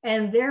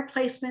 And their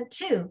placement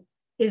too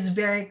is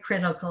very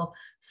critical,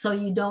 so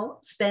you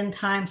don't spend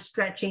time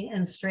stretching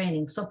and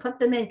straining. So put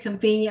them in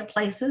convenient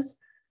places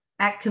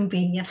at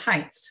convenient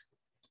heights.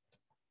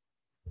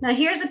 Now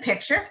here's a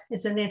picture,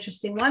 it's an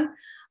interesting one,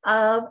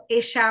 of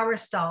a shower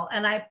stall.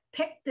 And I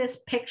picked this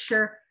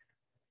picture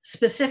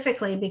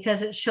specifically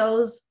because it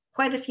shows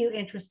quite a few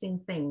interesting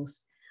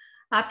things.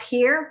 Up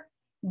here,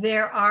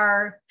 there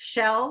are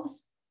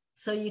shelves,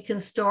 so you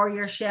can store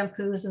your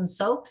shampoos and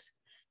soaps.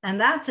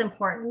 And that's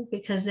important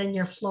because then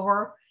your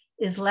floor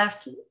is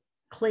left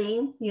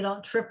clean. You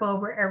don't trip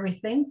over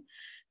everything.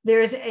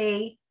 There's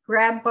a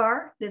grab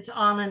bar that's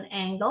on an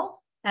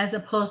angle as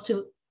opposed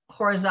to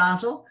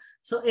horizontal.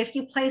 So if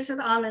you place it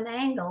on an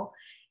angle,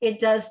 it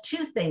does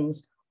two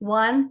things.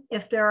 One,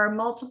 if there are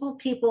multiple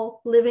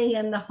people living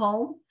in the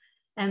home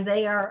and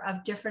they are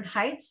of different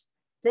heights,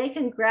 they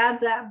can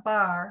grab that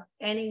bar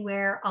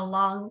anywhere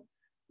along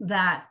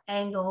that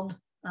angled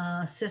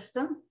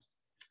system.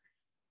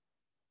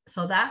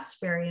 So that's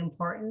very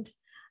important.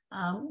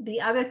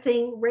 The other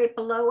thing right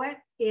below it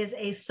is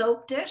a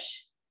soap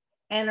dish,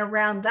 and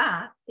around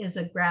that is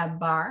a grab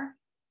bar.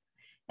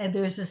 And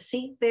there's a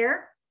seat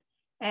there,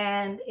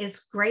 and it's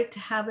great to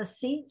have a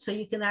seat so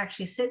you can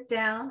actually sit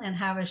down and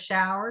have a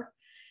shower.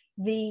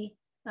 The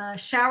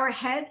shower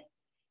head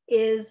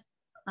is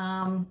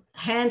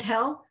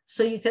handheld,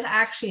 so you can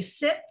actually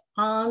sit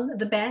on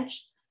the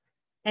bench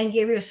and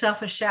give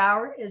yourself a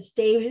shower. It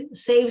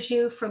saves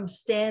you from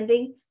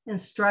standing and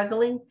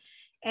struggling.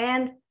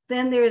 And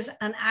then there's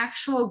an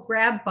actual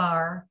grab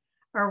bar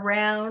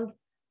around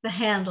the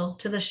handle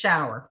to the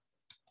shower.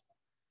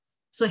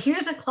 So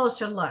here's a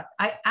closer look.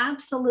 I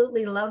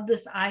absolutely love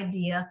this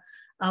idea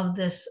of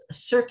this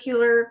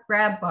circular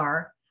grab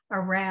bar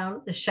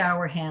around the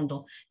shower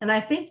handle. And I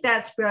think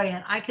that's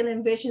brilliant. I can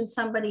envision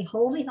somebody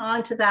holding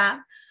on to that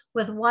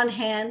with one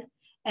hand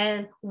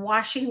and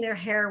washing their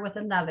hair with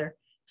another.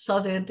 So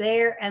they're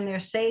there and they're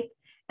safe.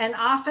 And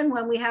often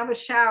when we have a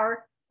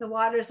shower, the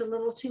water is a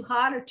little too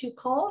hot or too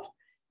cold,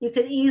 you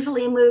could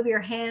easily move your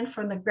hand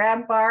from the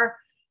grab bar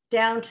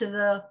down to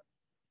the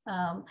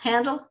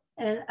handle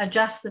and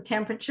adjust the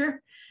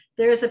temperature.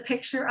 There's a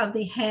picture of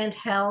the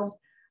handheld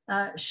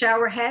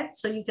shower head,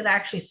 so you could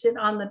actually sit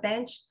on the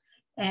bench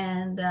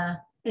and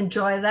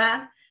enjoy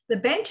that. The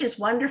bench is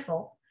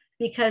wonderful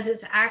because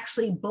it's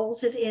actually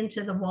bolted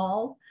into the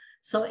wall.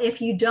 So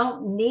if you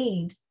don't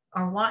need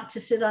or want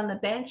to sit on the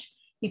bench,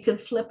 you can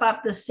flip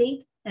up the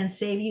seat and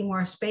save you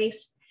more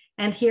space.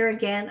 And here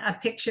again, a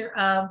picture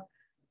of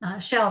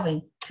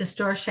shelving to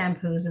store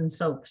shampoos and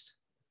soaps.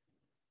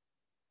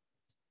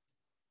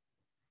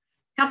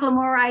 A couple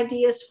more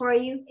ideas for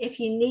you. If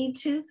you need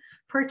to,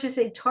 purchase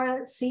a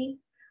toilet seat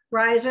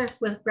riser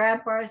with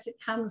grab bars that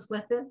comes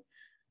with it.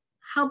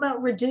 How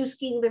about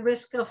reducing the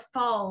risk of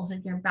falls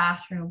in your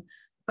bathroom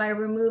by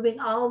removing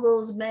all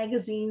those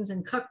magazines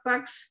and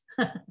cookbooks,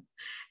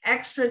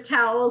 extra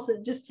towels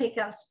that just take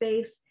up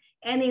space,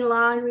 any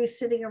laundry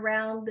sitting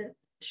around that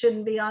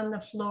shouldn't be on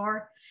the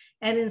floor,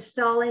 and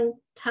installing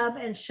tub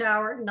and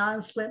shower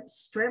non-slip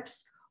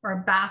strips or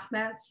bath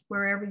mats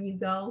wherever you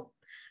go.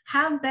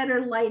 Have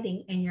better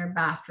lighting in your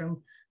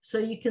bathroom so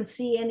you can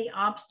see any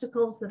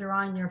obstacles that are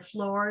on your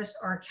floors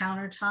or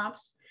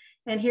countertops.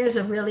 And here's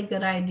a really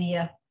good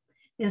idea.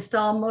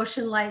 Install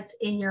motion lights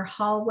in your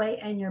hallway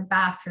and your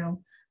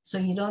bathroom So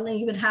you don't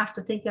even have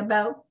to think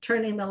about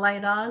turning the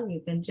light on.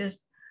 You can just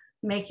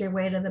make your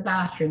way to the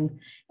bathroom.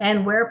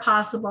 And where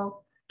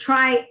possible,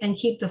 try and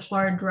keep the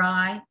floor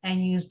dry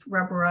and use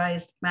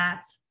rubberized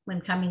mats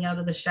when coming out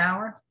of the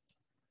shower.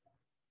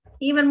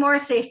 Even more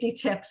safety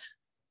tips.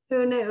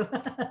 Who knew?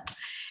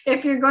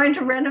 If you're going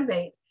to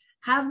renovate,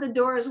 have the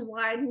doors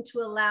widened to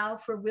allow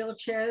for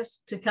wheelchairs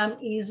to come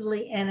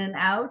easily in and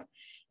out.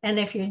 And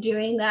if you're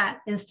doing that,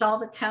 install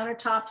the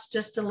countertops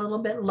just a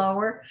little bit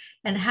lower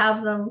and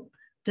have them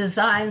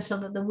designed so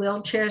that the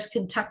wheelchairs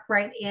can tuck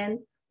right in,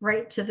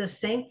 right to the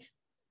sink,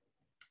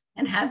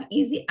 and have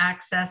easy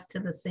access to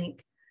the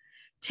sink.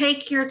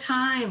 Take your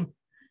time.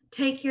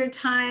 Take your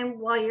time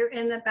while you're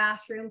in the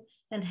bathroom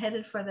and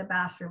headed for the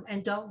bathroom,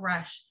 and don't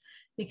rush.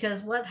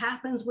 Because what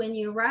happens when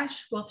you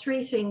rush? Well,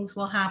 three things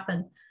will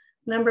happen.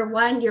 Number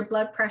one, your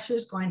blood pressure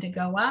is going to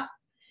go up,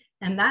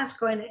 and that's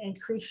going to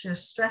increase your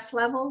stress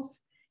levels.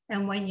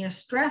 And when you're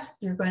stressed,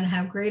 you're going to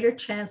have greater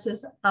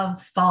chances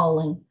of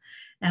falling.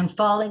 And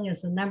falling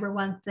is the number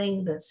one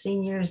thing that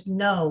seniors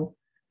know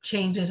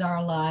changes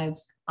our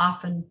lives,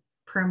 often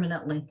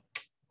permanently.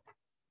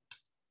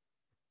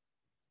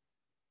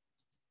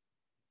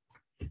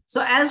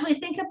 So as we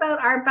think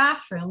about our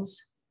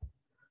bathrooms,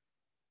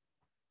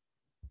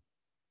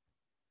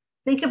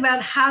 think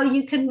about how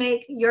you can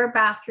make your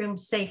bathroom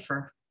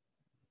safer.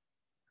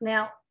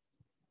 Now,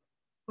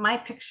 my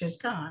picture's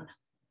gone.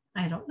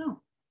 I don't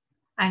know.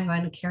 I'm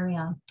going to carry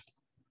on.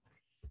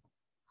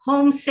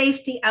 Home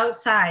safety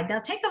outside. Now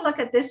take a look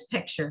at this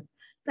picture.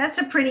 That's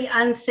a pretty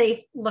unsafe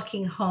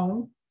looking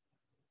home.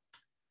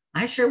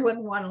 I sure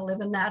wouldn't want to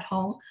live in that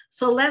home.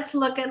 So let's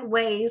look at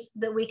ways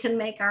that we can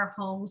make our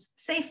homes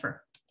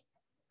safer.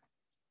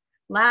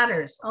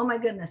 Ladders. Oh my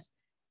goodness.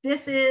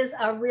 This is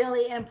a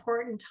really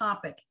important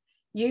topic.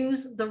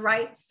 Use the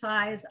right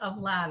size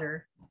of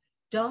ladder.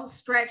 Don't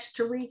stretch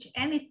to reach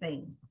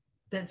anything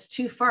that's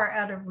too far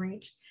out of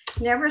reach.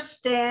 Never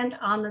stand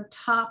on the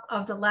top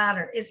of the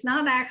ladder. It's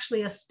not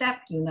actually a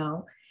step, you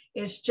know.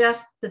 It's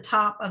just the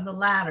top of the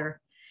ladder.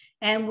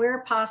 And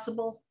where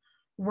possible,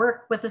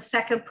 work with a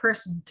second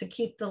person to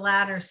keep the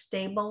ladder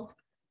stable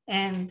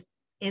and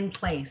in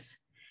place.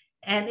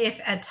 And if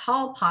at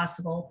all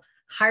possible,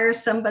 hire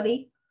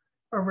somebody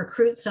or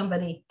recruit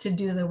somebody to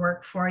do the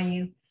work for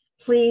you.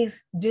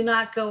 Please do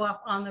not go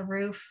up on the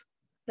roof.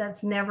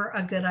 That's never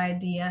a good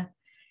idea.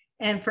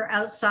 And for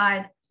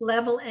outside,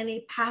 level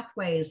any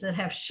pathways that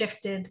have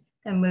shifted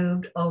and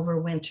moved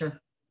over winter.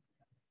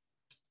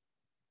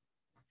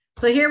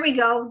 So here we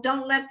go.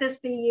 Don't let this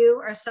be you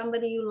or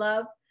somebody you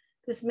love.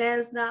 This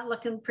man's not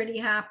looking pretty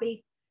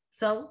happy.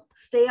 So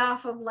stay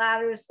off of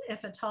ladders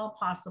if at all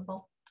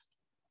possible.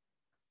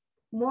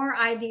 More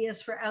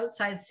ideas for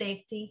outside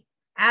safety.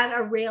 Add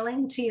a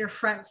railing to your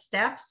front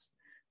steps.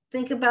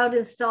 Think about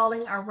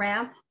installing a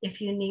ramp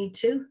if you need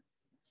to.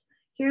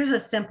 Here's a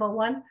simple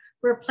one.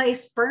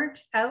 Replace burnt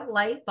out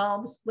light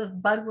bulbs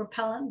with bug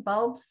repellent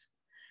bulbs.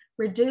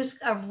 Reduce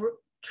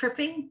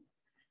tripping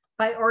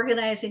by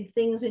organizing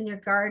things in your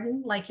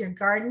garden, like your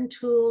garden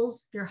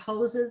tools, your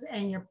hoses,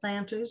 and your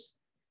planters.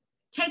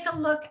 Take a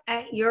look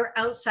at your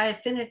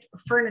outside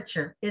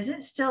furniture. Is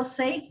it still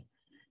safe?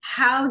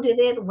 How did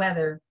it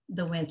weather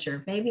the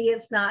winter? Maybe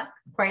it's not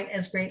quite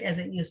as great as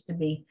it used to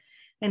be.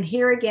 And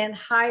here again,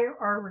 hire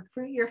or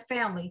recruit your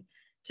family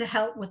to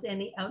help with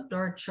any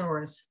outdoor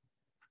chores.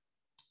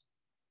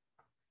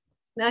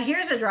 Now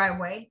here's a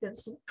driveway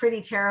that's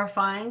pretty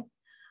terrifying.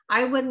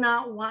 I would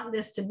not want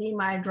this to be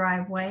my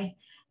driveway.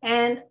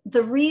 And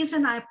the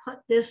reason I put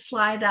this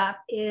slide up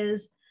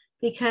is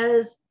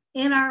because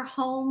in our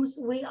homes,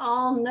 we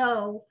all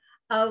know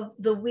of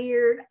the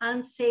weird,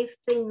 unsafe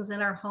things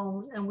in our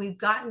homes, and we've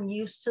gotten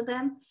used to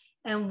them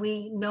and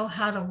we know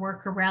how to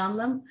work around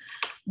them.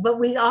 But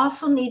we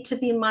also need to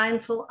be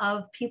mindful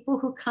of people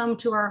who come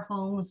to our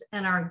homes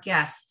and our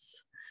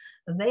guests.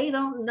 They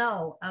don't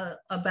know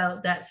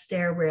about that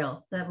stair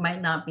rail that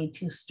might not be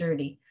too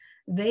sturdy.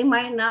 They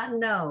might not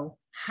know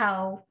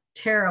how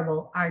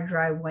terrible our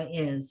driveway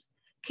is.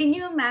 Can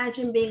you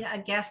imagine being a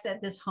guest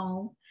at this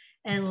home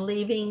and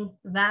leaving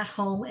that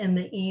home in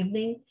the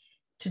evening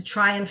to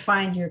try and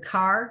find your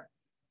car?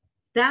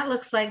 That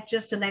looks like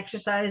just an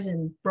exercise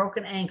in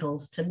broken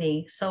ankles to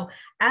me. So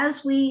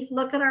as we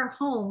look at our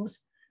homes,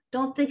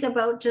 don't think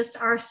about just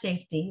our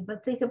safety,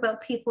 but think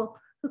about people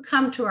who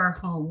come to our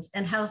homes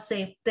and how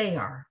safe they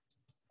are.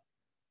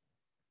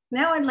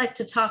 Now I'd like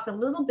to talk a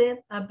little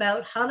bit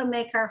about how to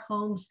make our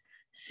homes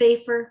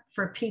safer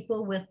for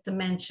people with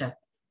dementia.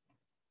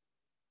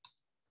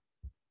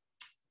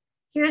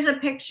 Here's a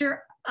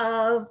picture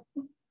of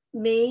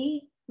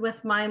me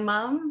with my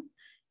mom,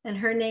 and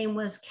her name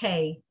was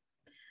Kay.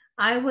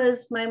 I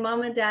was my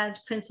mom and dad's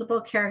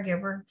principal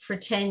caregiver for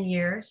 10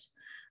 years.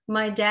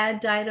 My dad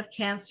died of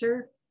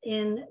cancer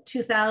in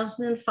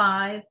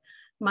 2005.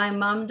 My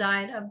mom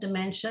died of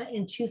dementia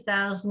in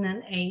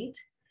 2008.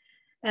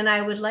 And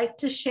I would like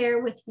to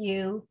share with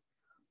you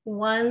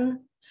one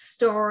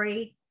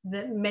story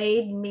that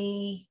made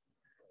me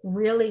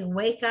really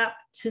wake up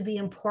to the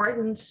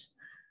importance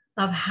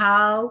of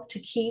how to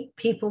keep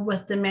people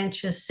with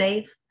dementia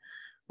safe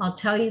I'll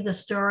tell you the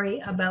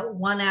story about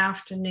one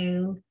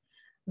afternoon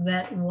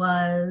that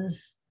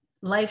was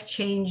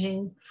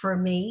life-changing for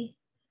me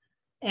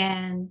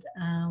and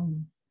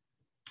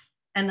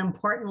an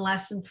important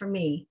lesson for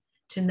me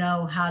to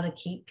know how to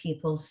keep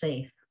people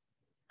safe.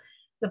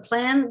 The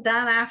plan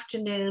that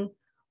afternoon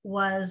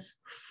was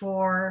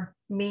for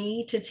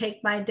me to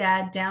take my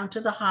dad down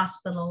to the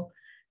hospital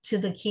to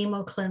the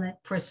chemo clinic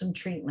for some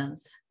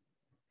treatments.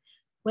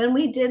 When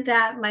we did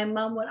that, my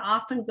mom would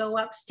often go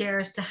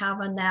upstairs to have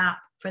a nap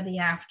for the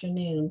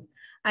afternoon.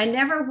 I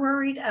never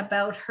worried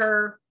about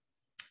her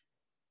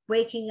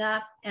waking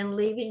up and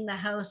leaving the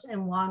house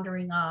and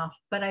wandering off,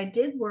 but I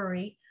did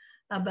worry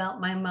about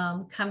my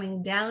mom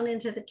coming down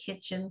into the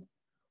kitchen,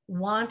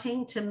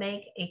 wanting to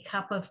make a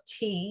cup of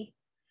tea,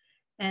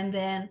 and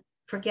then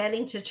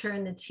forgetting to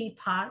turn the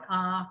teapot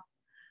off,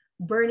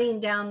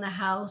 burning down the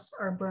house,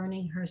 or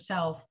burning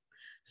herself.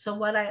 So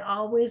what I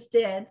always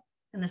did,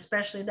 and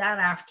especially that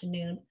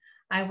afternoon,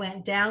 I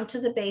went down to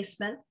the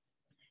basement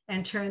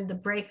and turned the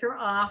breaker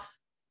off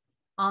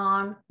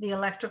on the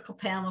electrical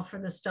panel for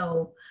the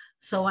stove.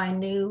 So I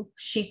knew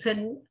she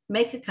couldn't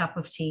make a cup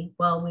of tea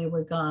while we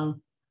were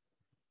gone.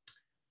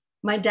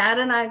 My dad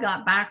and I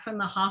got back from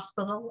the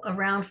hospital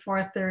around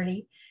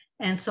 4:30.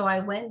 And so I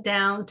went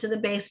down to the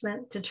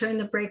basement to turn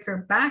the breaker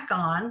back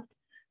on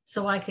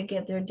so I could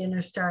get their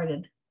dinner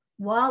started.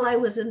 While I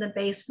was in the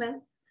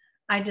basement,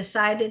 I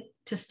decided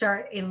to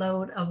start a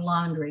load of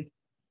laundry.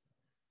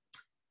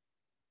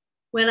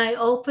 When I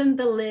opened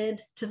the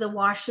lid to the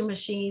washing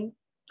machine,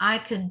 I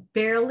could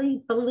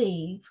barely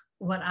believe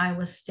what I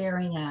was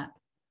staring at.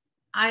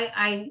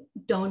 I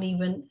don't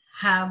even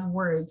have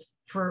words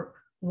for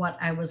what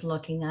I was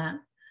looking at.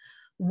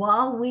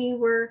 While we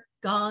were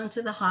gone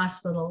to the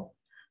hospital,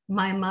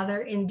 my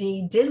mother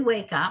indeed did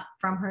wake up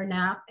from her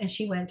nap and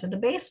she went to the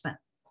basement.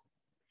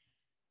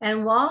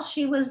 And while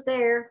she was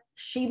there,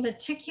 she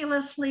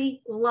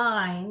meticulously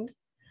lined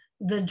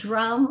the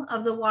drum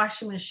of the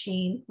washing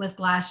machine with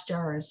glass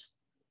jars.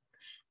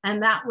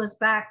 And that was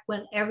back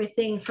when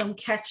everything from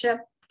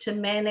ketchup to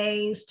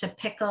mayonnaise to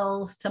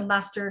pickles to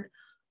mustard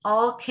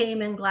all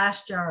came in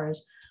glass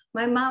jars.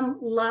 My mom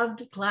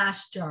loved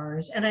glass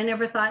jars and I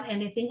never thought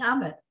anything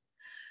of it.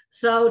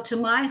 So to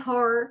my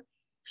horror,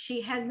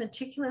 she had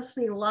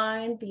meticulously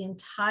lined the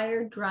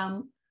entire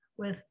drum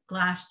with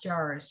glass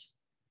jars.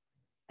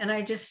 And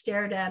I just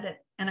stared at it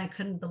and I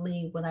couldn't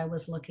believe what I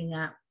was looking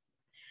at.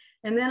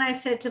 And then I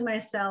said to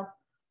myself,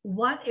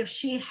 what if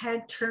she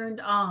had turned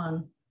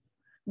on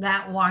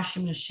that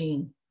washing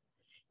machine?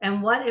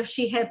 And what if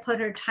she had put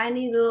her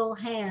tiny little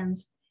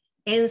hands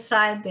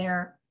inside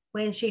there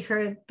when she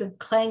heard the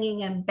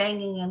clanging and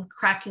banging and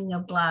cracking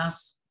of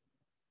glass?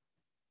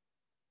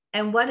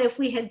 And what if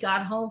we had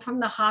got home from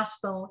the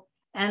hospital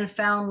and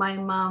found my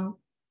mom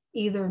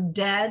either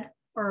dead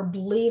or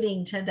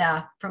bleeding to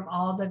death from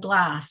all the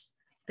glass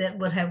that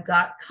would have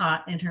got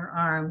caught in her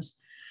arms?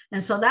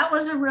 And so that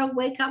was a real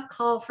wake-up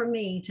call for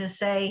me to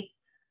say,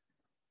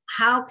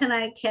 how can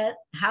I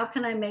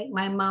make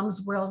my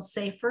mom's world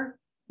safer?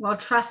 Well,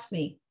 trust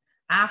me,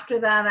 after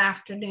that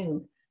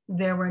afternoon,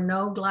 there were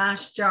no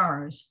glass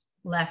jars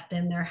left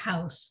in their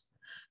house.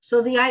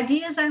 So the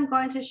ideas I'm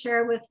going to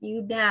share with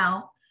you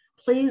now,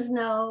 please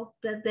know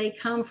that they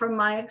come from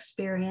my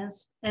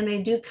experience and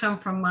they do come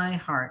from my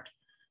heart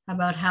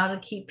about how to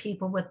keep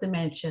people with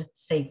dementia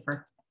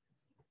safer.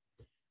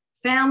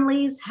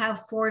 Families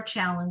have 4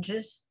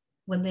 challenges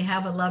when they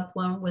have a loved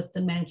one with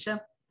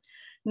dementia.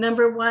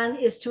 Number 1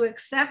 is to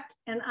accept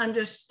and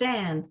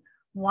understand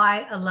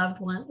why a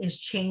loved one is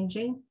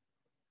changing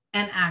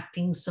and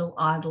acting so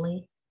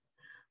oddly.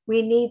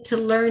 We need to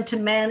learn to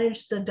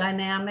manage the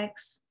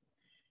dynamics.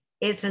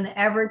 It's an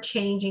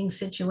ever-changing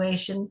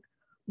situation.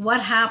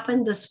 What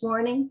happened this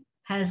morning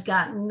has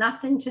got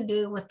nothing to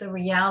do with the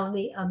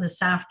reality of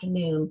this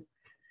afternoon.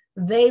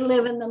 They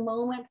live in the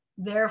moment,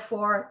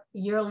 therefore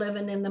you're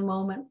living in the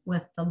moment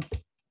with them.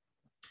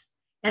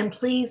 And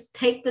please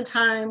take the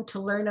time to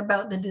learn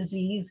about the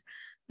disease.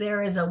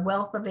 There is a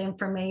wealth of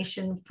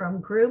information from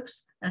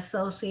groups,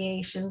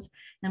 associations,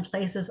 and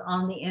places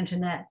on the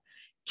internet.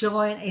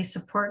 Join a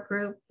support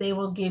group. They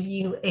will give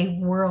you a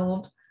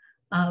world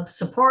of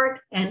support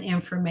and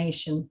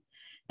information.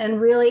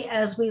 And really,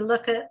 as we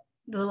look at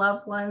the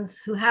loved ones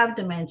who have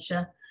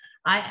dementia,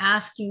 I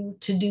ask you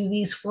to do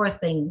these 4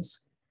 things: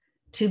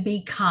 to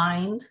be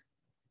kind,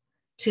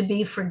 to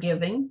be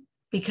forgiving,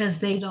 because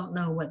they don't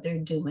know what they're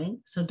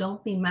doing, so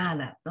don't be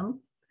mad at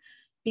them.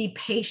 Be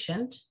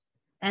patient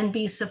and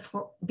be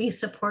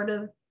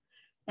supportive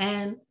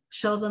and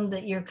show them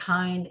that you're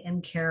kind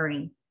and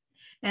caring.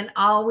 And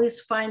always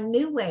find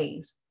new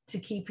ways to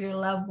keep your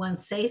loved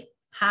ones safe,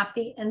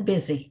 happy, and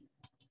busy.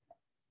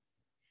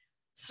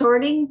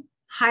 Sorting,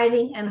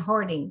 hiding, and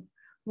hoarding.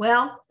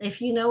 Well,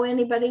 if you know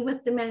anybody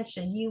with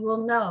dementia, you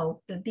will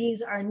know that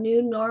these are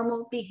new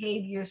normal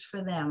behaviors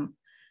for them.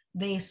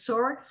 They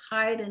sort,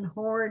 hide, and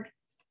hoard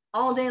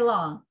all day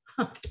long.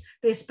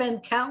 They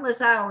spend countless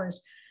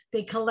hours.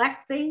 They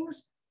collect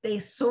things, they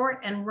sort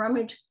and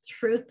rummage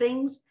through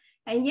things,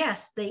 and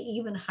yes, they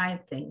even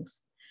hide things.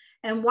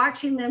 And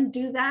watching them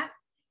do that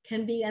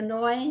can be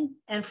annoying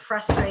and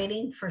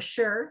frustrating for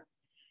sure.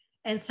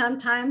 And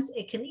sometimes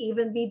it can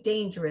even be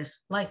dangerous,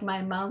 like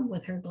my mom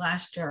with her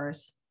glass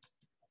jars.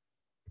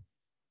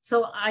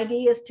 So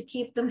ideas to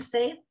keep them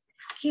safe: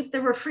 keep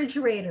the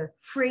refrigerator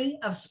free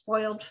of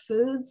spoiled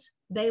foods.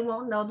 They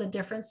won't know the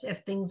difference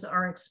if things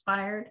are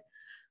expired.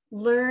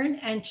 Learn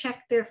and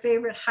check their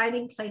favorite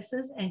hiding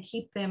places and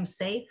keep them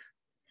safe.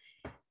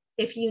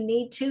 If you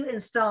need to,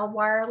 install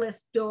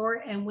wireless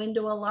door and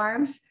window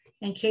alarms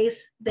in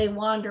case they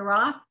wander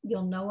off,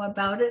 you'll know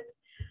about it.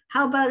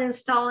 How about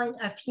installing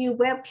a few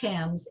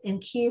webcams in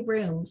key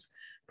rooms,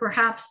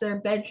 perhaps their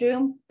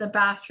bedroom, the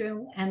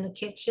bathroom, and the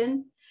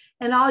kitchen?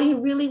 And all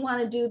you really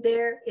want to do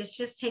there is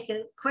just take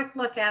a quick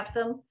look at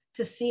them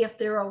to see if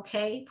they're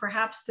okay.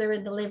 Perhaps they're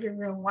in the living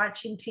room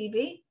watching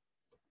TV.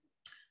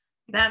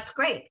 That's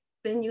great.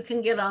 Then you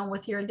can get on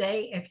with your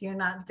day if you're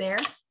not there.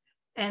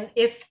 And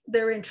if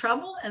they're in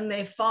trouble and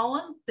they've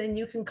fallen, then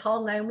you can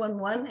call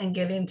 911 and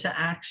get into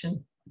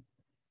action.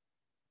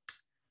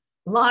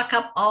 Lock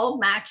up all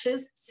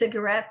matches,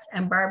 cigarettes,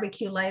 and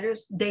barbecue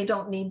lighters. They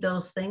don't need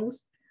those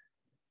things.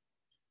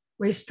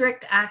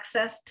 Restrict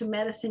access to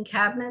medicine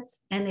cabinets.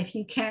 And if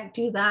you can't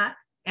do that,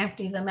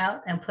 empty them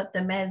out and put the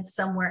meds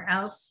somewhere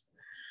else.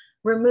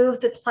 Remove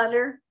the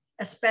clutter,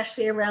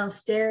 especially around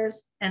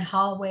stairs and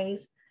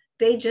hallways.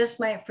 They just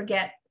might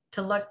forget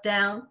to look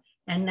down,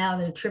 and now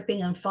they're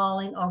tripping and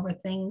falling over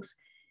things.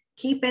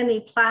 Keep any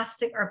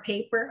plastic or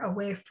paper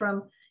away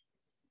from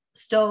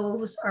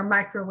stoves or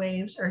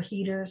microwaves or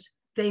heaters.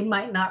 They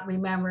might not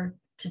remember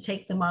to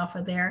take them off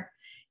of there.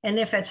 And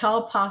if at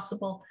all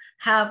possible,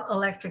 have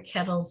electric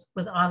kettles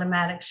with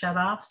automatic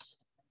shutoffs.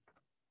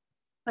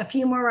 A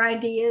few more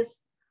ideas: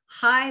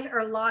 hide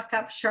or lock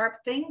up sharp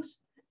things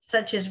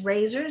such as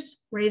razors,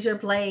 razor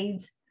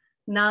blades,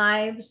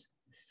 knives,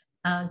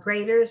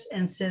 graters,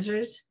 and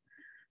scissors.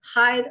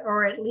 Hide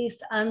or at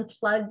least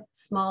unplug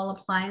small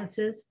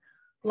appliances.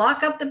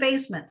 Lock up the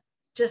basement.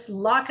 Just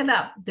lock it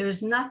up.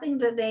 There's nothing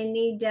that they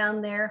need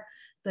down there.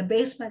 The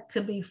basement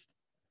could be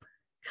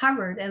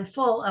covered and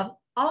full of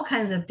all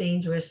kinds of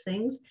dangerous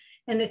things.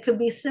 And it could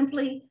be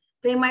simply,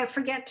 they might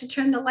forget to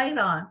turn the light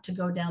on to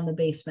go down the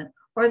basement,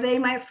 or they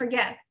might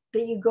forget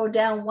that you go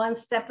down one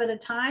step at a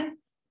time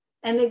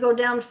and they go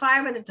down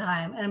 5 at a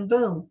time, and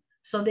boom.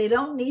 So they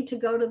don't need to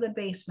go to the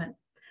basement.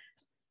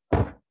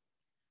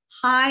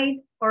 Hide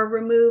or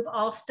remove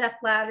all step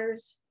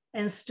ladders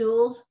and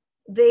stools.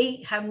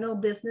 They have no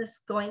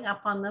business going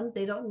up on them.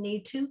 They don't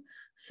need to.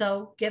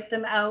 So get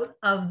them out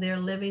of their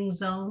living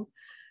zone.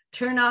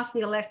 Turn off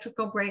the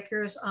electrical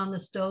breakers on the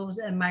stoves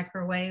and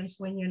microwaves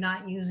when you're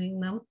not using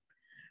them.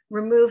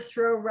 Remove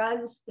throw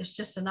rugs. It's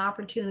just an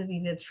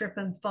opportunity to trip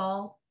and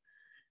fall.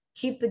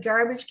 Keep the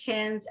garbage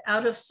cans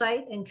out of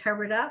sight and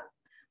covered up.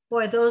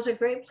 Boy, those are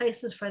great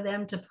places for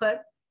them to put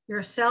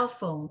your cell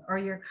phone or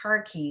your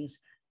car keys.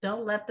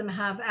 Don't let them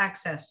have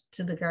access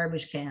to the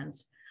garbage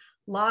cans.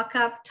 Lock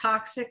up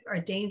toxic or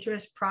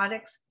dangerous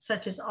products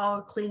such as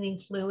all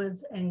cleaning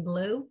fluids and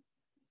glue.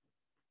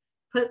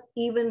 Put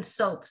even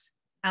soaps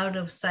out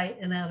of sight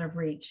and out of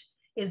reach.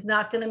 It's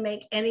not going to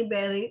make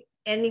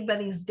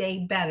anybody's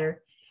day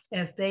better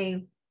if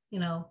they,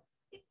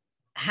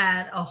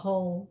 had a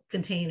whole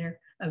container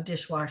of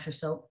dishwasher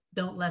soap.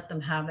 Don't let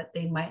them have it.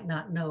 They might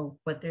not know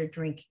what they're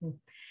drinking.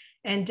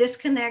 And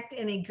disconnect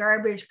any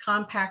garbage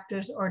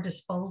compactors or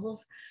disposals.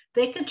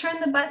 They could turn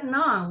the button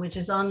on, which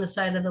is on the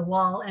side of the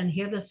wall, and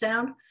hear the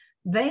sound.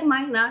 They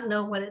might not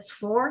know what it's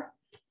for,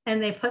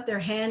 and they put their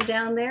hand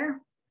down there.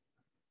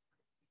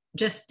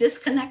 Just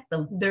disconnect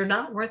them. They're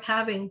not worth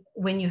having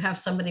when you have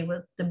somebody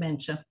with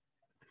dementia.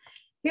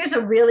 Here's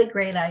a really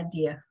great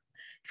idea.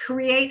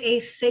 Create a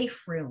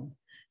safe room.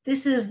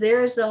 This is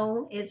their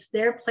zone. It's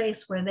their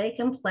place where they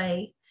can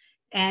play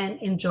and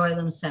enjoy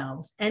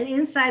themselves. And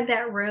inside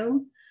that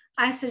room,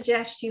 I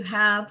suggest you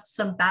have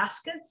some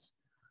baskets,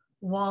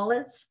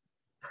 wallets,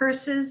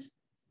 purses,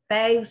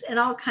 bags, and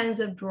all kinds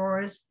of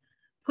drawers.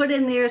 Put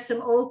in there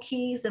some old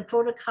keys and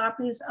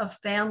photocopies of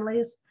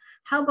families.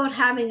 How about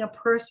having a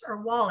purse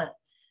or wallet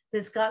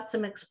that's got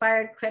some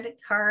expired credit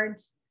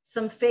cards,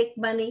 some fake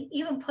money,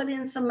 even put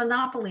in some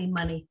Monopoly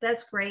money.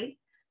 That's great.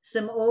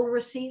 Some old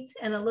receipts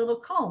and a little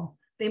comb.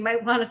 They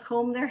might want to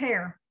comb their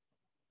hair.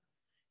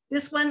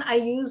 This one I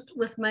used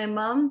with my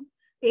mom,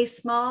 a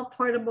small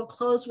portable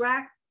clothes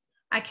rack.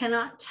 I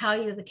cannot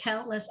tell you the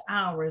countless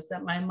hours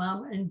that my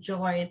mom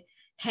enjoyed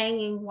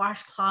hanging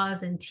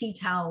washcloths and tea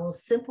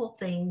towels, simple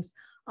things,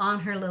 on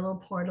her little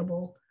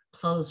portable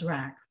clothes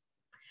rack.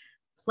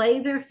 Play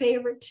their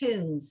favorite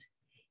tunes.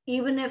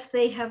 Even if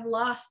they have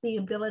lost the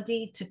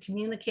ability to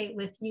communicate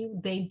with you,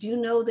 they do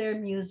know their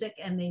music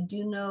and they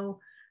do know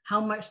how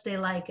much they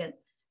like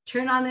it.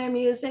 Turn on their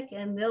music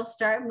and they'll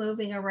start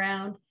moving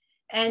around.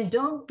 And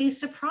don't be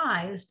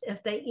surprised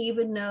if they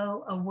even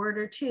know a word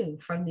or two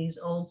from these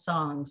old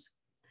songs.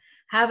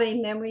 Have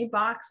a memory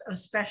box of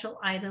special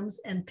items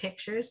and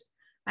pictures.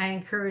 I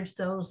encourage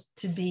those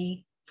to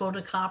be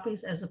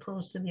photocopies as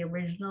opposed to the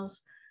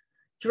originals.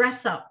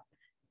 Dress up.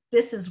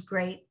 This is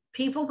great.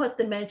 People with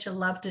dementia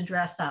love to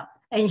dress up.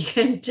 and you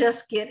can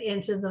just get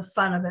into the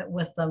fun of it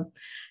with them.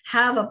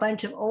 Have a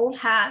bunch of old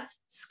hats,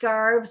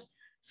 scarves,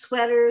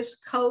 sweaters,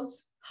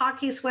 coats,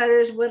 hockey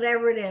sweaters,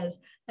 whatever it is,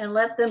 and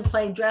let them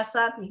play dress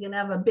up. You can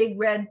have a big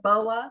red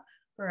boa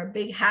or a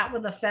big hat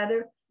with a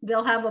feather.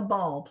 They'll have a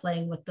ball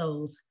playing with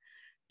those.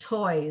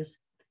 Toys.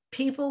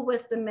 People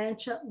with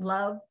dementia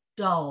love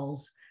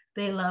dolls.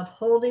 They love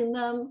holding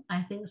them.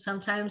 I think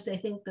sometimes they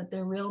think that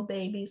they're real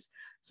babies.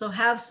 So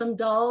have some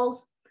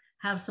dolls,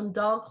 have some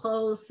doll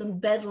clothes, some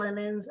bed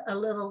linens, a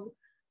little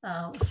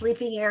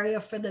sleeping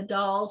area for the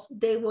dolls.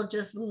 They will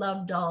just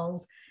love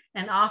dolls.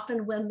 And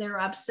often when they're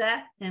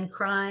upset and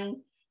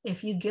crying,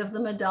 if you give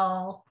them a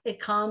doll, it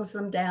calms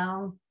them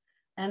down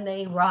and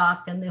they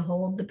rock and they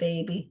hold the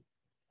baby.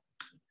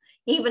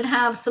 Even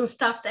have some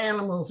stuffed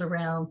animals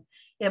around.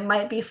 It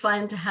might be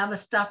fun to have a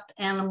stuffed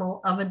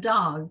animal of a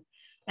dog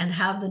and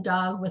have the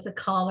dog with a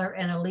collar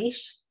and a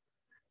leash.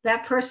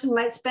 That person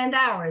might spend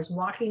hours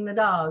walking the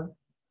dog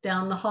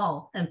down the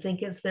hall and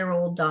think it's their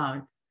old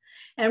dog.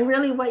 And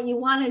really what you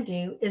want to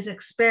do is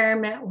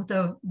experiment with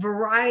a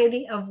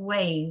variety of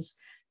ways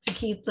to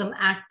keep them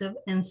active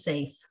and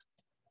safe.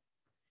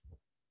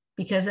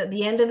 Because at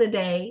the end of the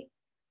day,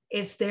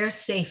 it's their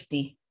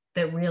safety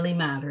that really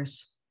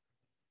matters.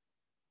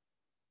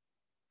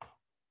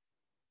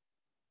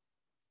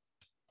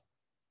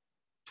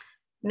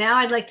 Now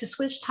I'd like to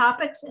switch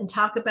topics and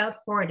talk about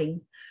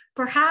hoarding.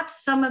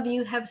 Perhaps some of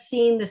you have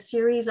seen the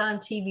series on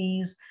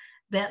TVs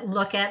that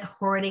look at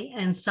hoarding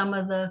and some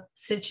of the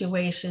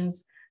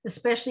situations,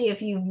 especially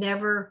if you've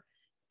never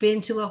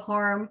been to a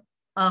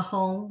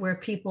home where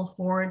people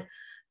hoard.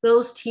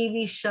 Those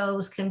TV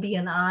shows can be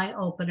an eye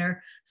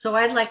opener. So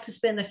I'd like to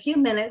spend a few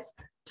minutes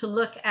to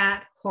look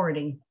at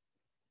hoarding.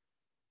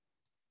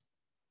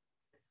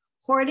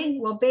 Hoarding,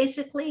 well,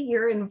 basically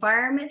your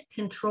environment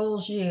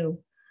controls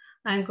you.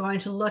 I'm going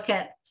to look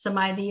at some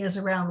ideas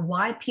around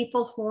why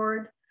people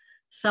hoard,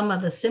 some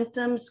of the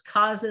symptoms,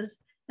 causes,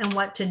 and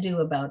what to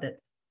do about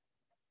it.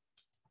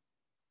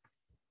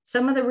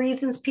 Some of the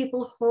reasons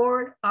people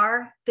hoard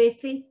are they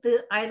think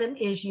the item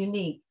is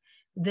unique.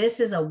 This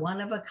is a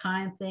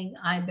one-of-a-kind thing,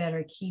 I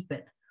better keep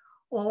it.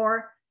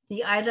 Or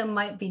the item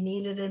might be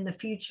needed in the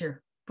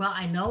future. Well,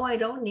 I know I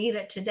don't need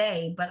it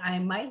today, but I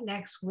might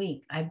next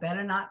week. I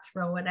better not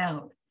throw it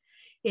out.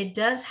 It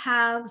does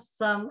have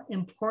some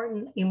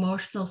important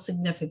emotional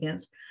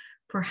significance.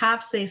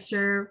 Perhaps they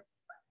serve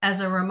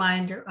as a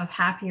reminder of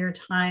happier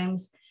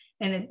times,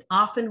 and it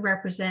often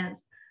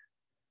represents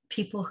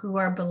people who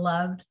are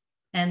beloved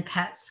and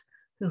pets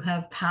who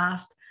have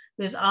passed.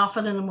 There's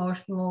often an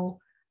emotional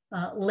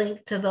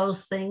link to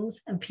those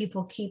things, and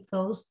people keep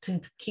those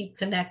to keep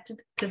connected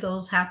to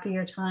those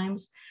happier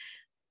times.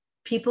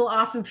 People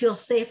often feel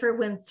safer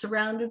when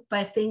surrounded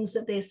by things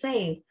that they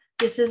save.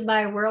 This is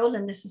my world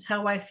and this is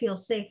how I feel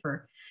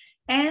safer.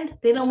 And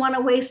they don't want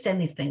to waste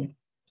anything.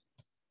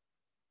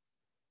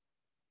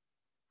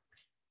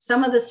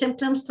 Some of the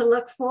symptoms to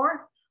look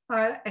for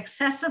are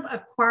excessive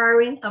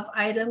acquiring of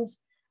items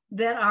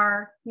that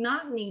are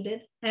not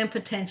needed and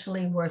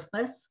potentially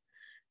worthless.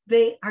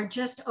 They are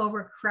just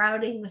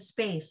overcrowding the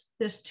space.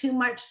 There's too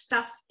much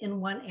stuff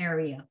in one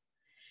area.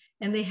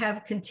 And they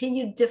have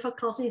continued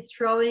difficulty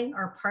throwing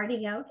or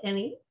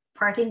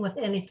parting with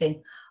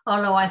anything.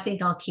 Oh no, I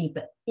think I'll keep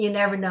it. You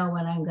never know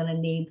when I'm going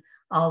to need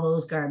all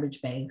those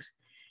garbage bags.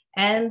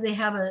 And they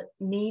have a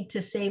need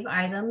to save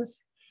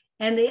items,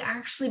 and they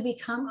actually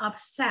become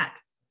upset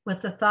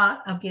with the thought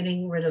of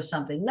getting rid of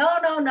something.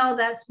 No,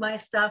 that's my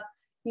stuff.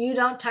 You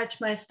don't touch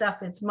my stuff,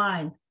 it's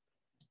mine.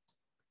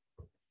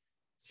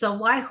 So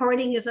why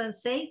hoarding is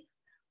unsafe?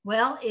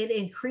 Well, it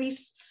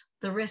increases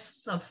the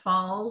risks of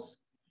falls.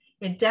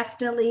 It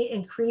definitely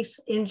increases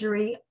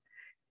injury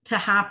to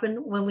happen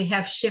when we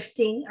have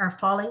shifting or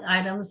falling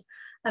items.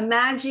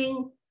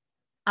 Imagine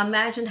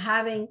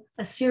having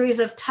a series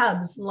of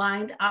tubs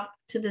lined up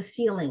to the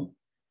ceiling.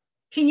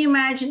 Can you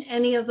imagine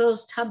any of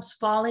those tubs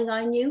falling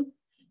on you?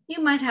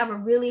 You might have a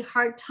really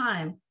hard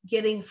time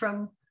getting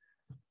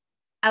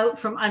out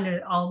from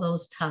under all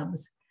those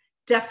tubs.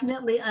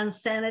 Definitely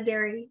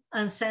unsanitary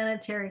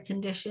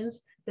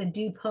conditions that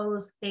do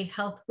pose a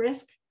health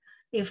risk,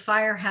 a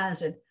fire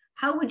hazard.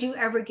 How would you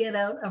ever get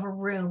out of a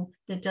room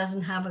that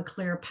doesn't have a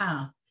clear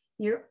path?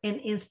 You're in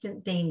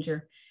instant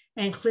danger.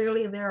 And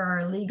clearly there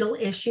are legal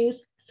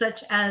issues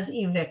such as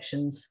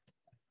evictions.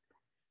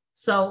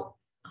 So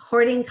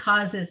hoarding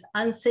causes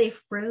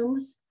unsafe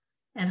rooms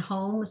and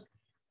homes,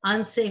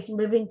 unsafe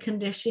living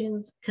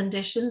conditions,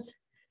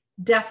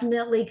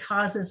 definitely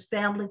causes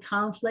family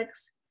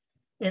conflicts.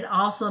 It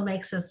also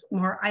makes us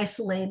more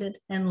isolated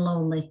and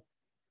lonely.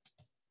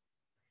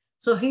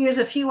 So here's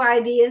a few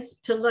ideas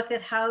to look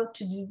at how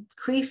to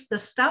decrease the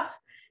stuff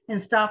and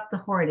stop the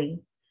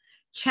hoarding.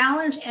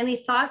 Challenge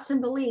any thoughts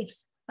and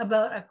beliefs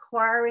about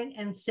acquiring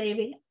and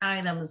saving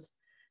items.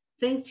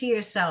 Think to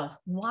yourself,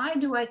 why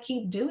do I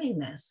keep doing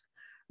this?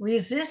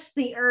 Resist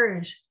the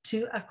urge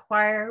to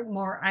acquire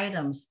more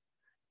items.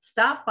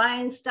 Stop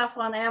buying stuff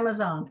on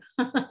Amazon.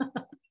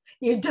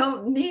 You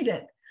don't need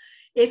it.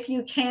 If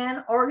you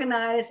can,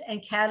 organize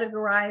and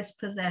categorize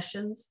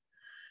possessions.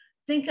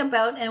 Think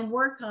about and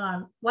work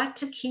on what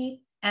to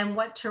keep and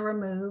what to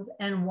remove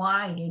and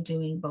why you're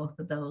doing both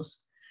of those.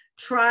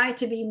 Try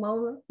to be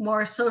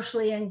more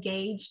socially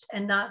engaged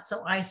and not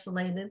so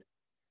isolated.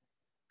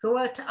 Go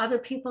out to other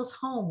people's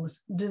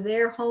homes. Do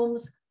their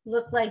homes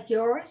look like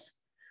yours?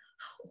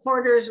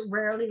 Hoarders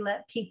rarely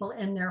let people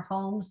in their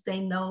homes. They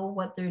know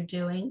what they're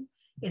doing.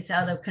 It's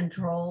out of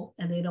control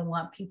and they don't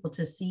want people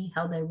to see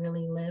how they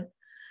really live.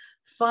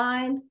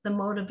 Find the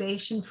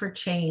motivation for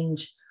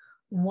change.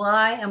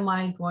 Why am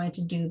I going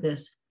to do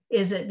this?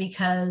 Is it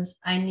because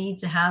I need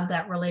to have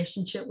that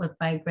relationship with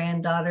my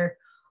granddaughter,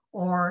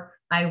 or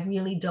I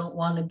really don't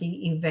want to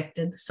be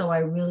evicted, so I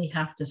really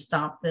have to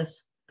stop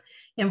this?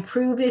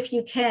 Improve, if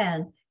you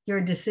can,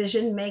 your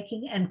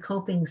decision-making and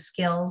coping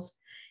skills.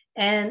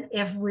 And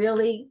if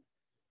really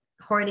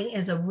hoarding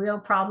is a real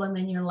problem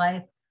in your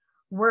life,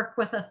 work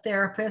with a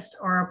therapist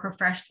or a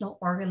professional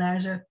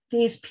organizer.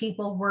 These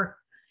people work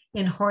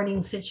in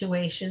hoarding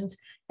situations,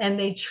 and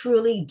they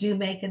truly do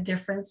make a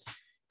difference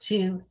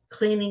to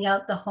cleaning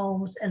out the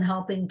homes and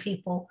helping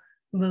people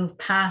move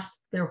past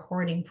their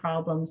hoarding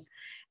problems.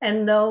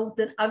 And know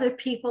that other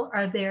people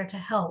are there to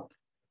help.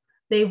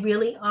 They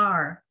really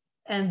are,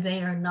 and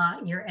they are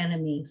not your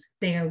enemies.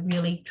 They are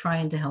really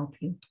trying to help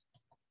you.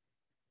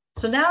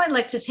 So now I'd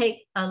like to take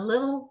a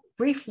little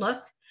brief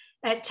look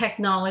at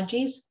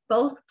technologies,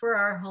 both for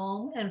our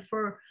home and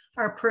for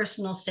our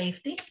personal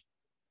safety.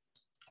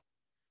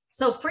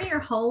 So for your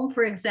home,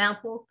 for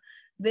example,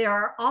 there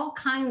are all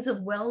kinds of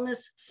wellness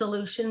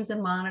solutions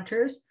and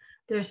monitors.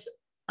 There's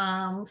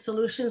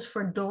solutions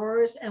for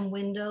doors and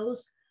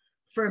windows,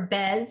 for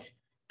beds.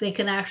 They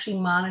can actually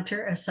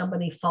monitor if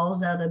somebody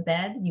falls out of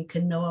bed. You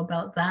can know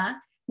about that.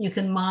 You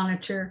can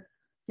monitor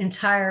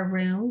entire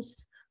rooms.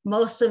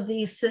 Most of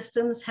these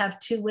systems have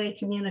two-way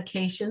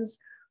communications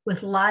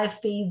with live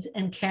feeds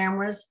and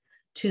cameras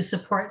to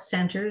support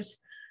centers.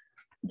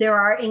 There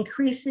are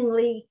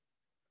increasingly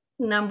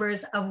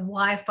numbers of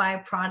Wi-Fi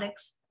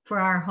products for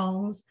our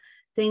homes,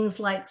 things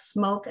like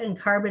smoke and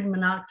carbon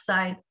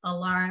monoxide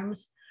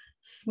alarms,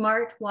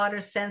 smart water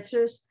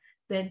sensors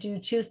that do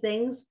two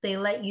things. They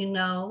let you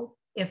know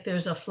if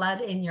there's a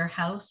flood in your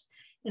house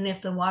and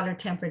if the water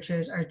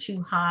temperatures are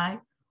too high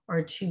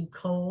or too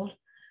cold.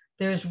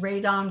 There's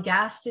radon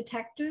gas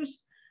detectors.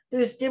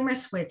 There's dimmer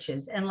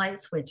switches and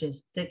light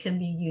switches that can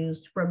be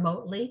used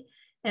remotely,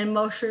 and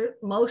motion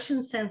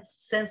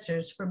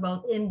sensors for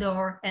both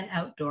indoor and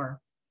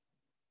outdoor.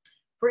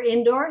 For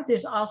indoor,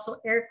 there's also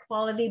air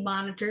quality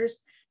monitors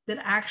that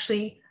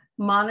actually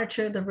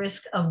monitor the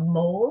risk of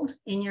mold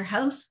in your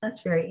house.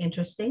 That's very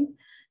interesting.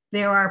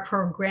 There are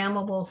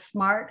programmable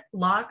smart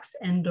locks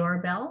and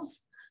doorbells,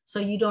 so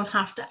you don't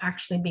have to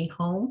actually be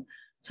home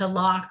to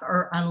lock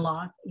or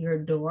unlock your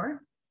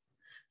door.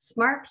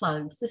 Smart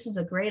plugs, this is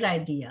a great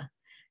idea.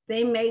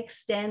 They make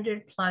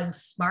standard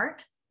plugs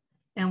smart,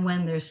 and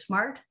when they're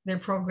smart, they're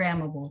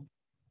programmable.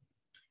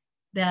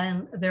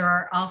 Then there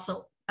are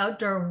also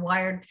outdoor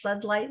wired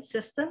floodlight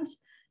systems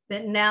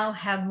that now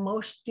have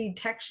motion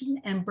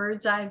detection and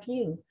bird's eye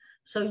view.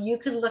 So you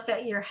can look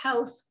at your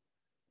house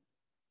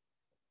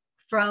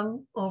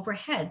from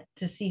overhead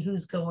to see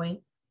who's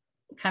coming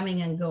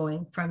and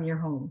going from your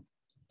home.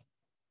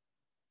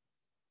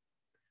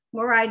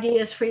 More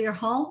ideas for your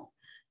home.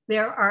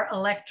 There are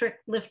electric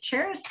lift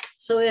chairs.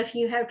 So if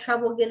you have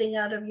trouble getting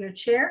out of your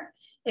chair,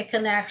 it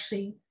can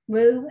actually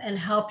move and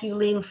help you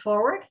lean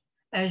forward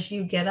as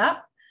you get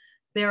up.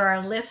 There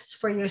are lifts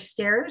for your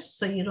stairs,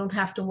 so you don't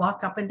have to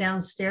walk up and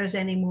down stairs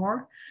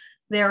anymore.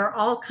 There are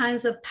all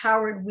kinds of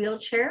powered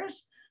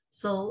wheelchairs,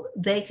 so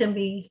they can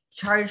be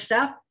charged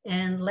up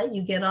and let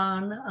you get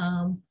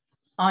on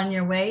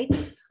your way.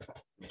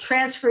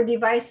 Transfer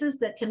devices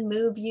that can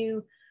move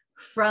you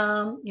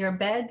from your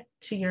bed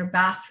to your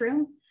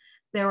bathroom.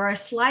 There are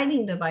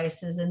sliding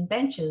devices and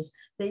benches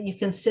that you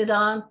can sit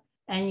on,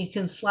 and you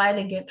can slide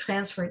and get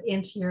transferred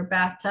into your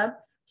bathtub.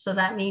 So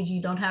that means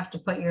you don't have to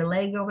put your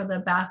leg over the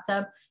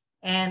bathtub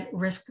and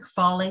risk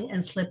falling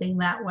and slipping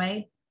that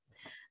way.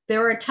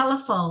 There are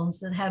telephones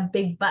that have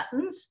big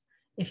buttons.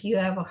 If you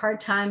have a hard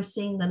time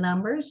seeing the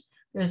numbers,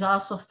 there's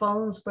also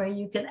phones where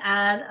you can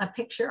add a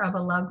picture of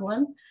a loved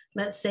one.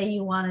 Let's say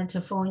you wanted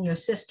to phone your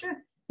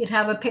sister, you'd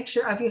have a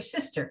picture of your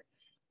sister,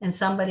 and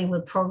somebody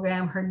would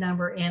program her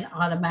number in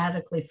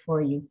automatically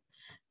for you.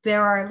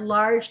 There are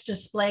large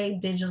display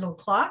digital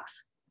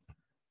clocks.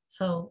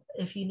 So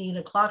if you need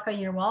a clock on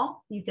your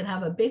wall, you can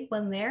have a big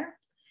one there.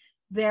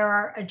 There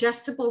are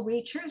adjustable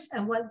reachers,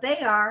 and what they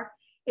are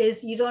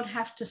is you don't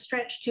have to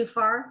stretch too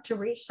far to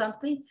reach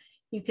something.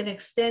 You can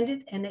extend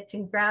it and it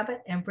can grab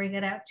it and bring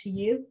it out to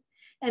you.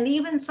 And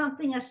even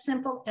something as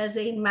simple as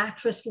a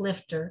mattress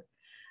lifter.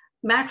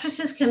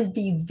 Mattresses can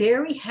be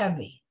very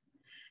heavy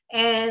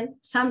and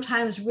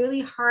sometimes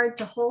really hard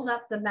to hold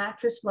up the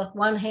mattress with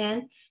one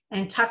hand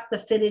and tuck the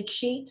fitted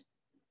sheet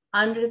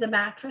under the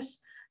mattress.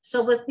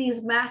 So with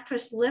these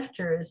mattress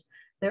lifters,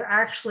 they're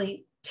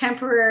actually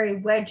temporary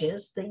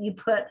wedges that you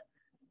put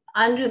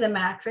under the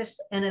mattress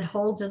and it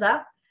holds it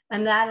up.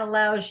 And that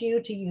allows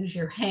you to use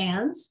your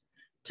hands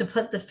to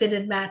put the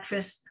fitted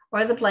mattress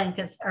or the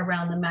blankets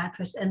around the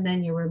mattress, and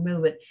then you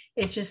remove it.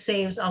 It just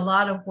saves a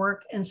lot of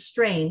work and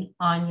strain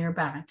on your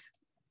back.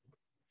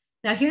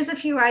 Now, here's a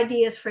few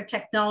ideas for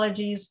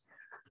technologies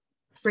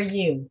for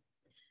you.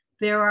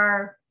 There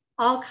are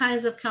all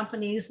kinds of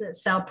companies that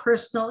sell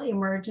personal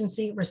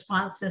emergency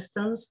response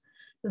systems.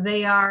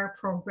 They are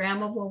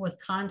programmable with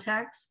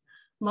contacts.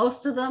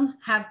 Most of them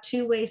have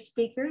two-way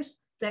speakers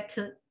that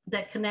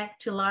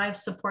connect to live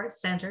support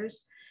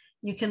centers.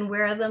 You can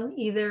wear them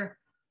either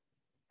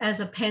as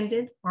a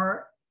pendant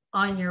or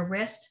on your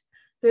wrist.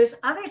 There's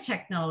other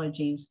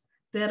technologies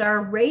that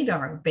are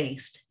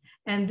radar-based,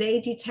 and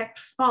they detect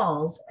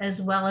falls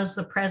as well as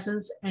the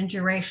presence and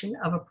duration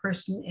of a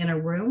person in a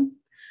room.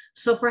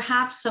 So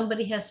perhaps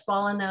somebody has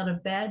fallen out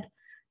of bed.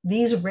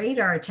 These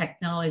radar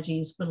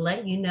technologies would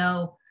let you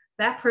know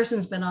that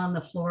person's been on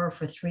the floor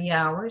for 3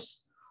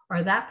 hours,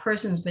 or that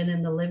person's been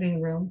in the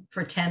living room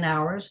for 10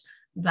 hours.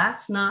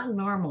 That's not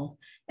normal.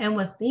 And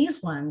with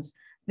these ones,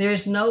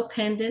 there's no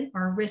pendant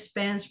or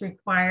wristbands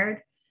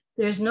required.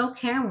 There's no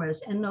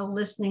cameras and no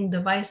listening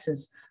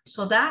devices.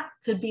 So that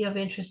could be of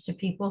interest to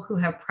people who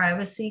have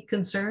privacy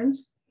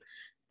concerns.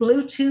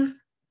 Bluetooth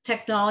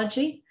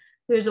technology,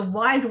 there's a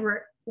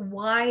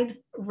wide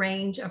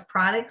range of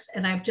products,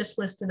 and I've just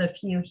listed a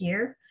few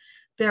here.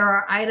 There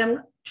are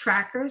item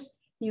trackers.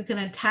 You can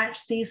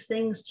attach these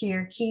things to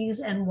your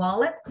keys and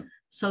wallet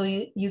so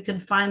you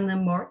can find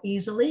them more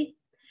easily.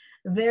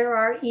 There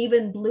are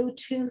even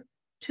Bluetooth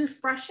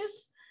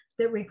toothbrushes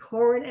that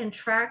record and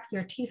track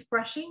your teeth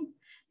brushing.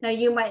 Now,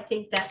 you might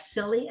think that's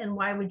silly, and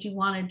why would you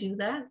want to do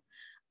that?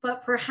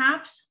 But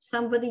perhaps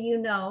somebody you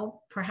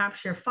know,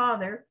 perhaps your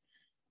father,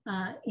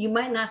 you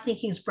might not think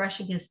he's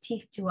brushing his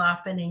teeth too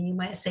often, and you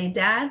might say,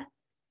 Dad,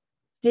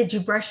 did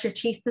you brush your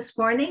teeth this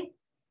morning?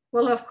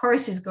 Well, of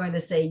course he's going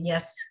to say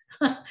yes,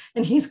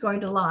 and he's going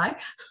to lie.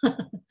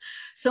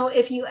 So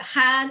if you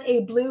had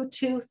a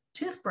Bluetooth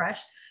toothbrush,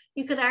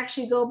 you could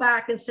actually go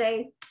back and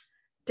say,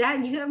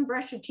 Dad, you haven't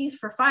brushed your teeth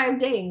for 5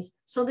 days.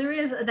 So there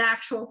is an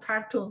actual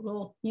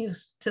practical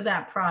use to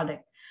that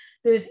product.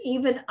 There's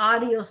even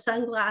audio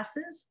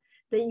sunglasses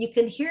that you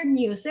can hear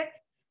music,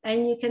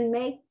 and you can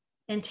make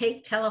and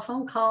take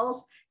telephone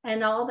calls,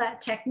 and all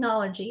that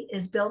technology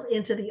is built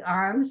into the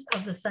arms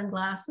of the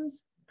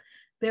sunglasses.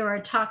 There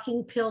are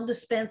talking pill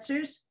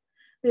dispensers.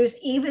 There's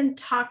even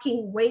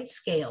talking weight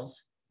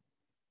scales.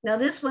 Now,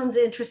 this one's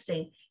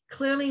interesting.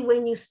 Clearly,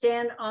 when you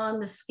stand on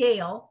the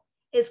scale,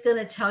 it's going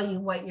to tell you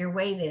what your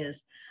weight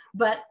is.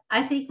 But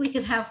I think we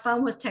could have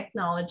fun with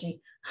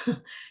technology.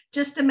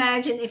 Just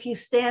imagine if you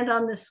stand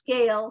on the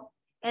scale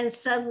and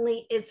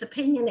suddenly it's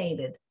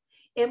opinionated.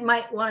 It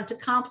might want to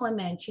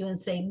compliment you and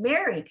say,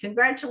 Mary,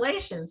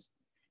 congratulations,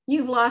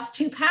 you've lost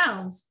 2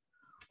 pounds.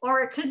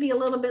 Or it could be a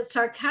little bit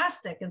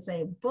sarcastic and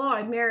say,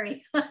 boy,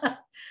 Mary,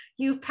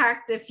 you've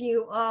packed a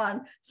few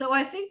on. So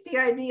I think the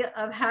idea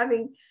of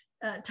having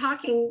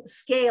talking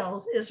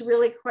scales is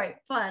really quite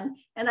fun.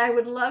 And I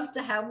would love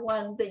to have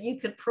one that you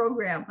could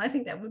program. I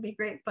think that would be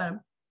great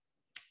fun.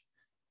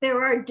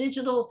 There are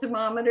digital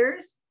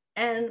thermometers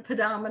and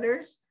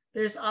pedometers.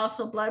 There's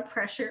also blood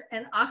pressure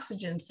and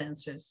oxygen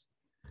sensors.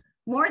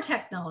 More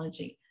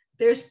technology.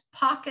 There's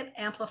pocket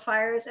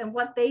amplifiers, and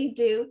what they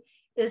do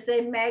is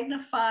they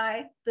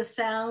magnify the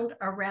sound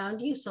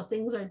around you, so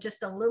things are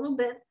just a little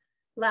bit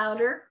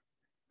louder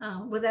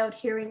without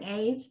hearing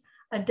aids.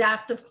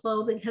 Adaptive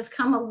clothing has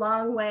come a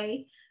long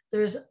way.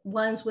 There's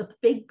ones with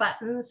big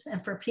buttons,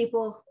 and for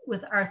people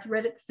with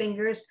arthritic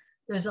fingers,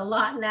 there's a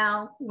lot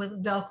now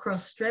with Velcro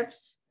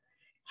strips.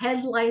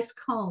 Head lice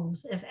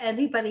combs. If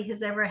anybody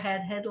has ever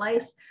had head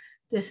lice,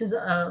 this is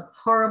a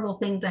horrible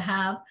thing to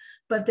have,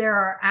 but there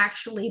are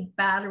actually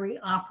battery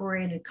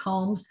operated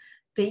combs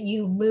that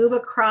you move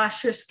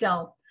across your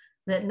scalp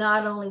that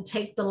not only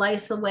take the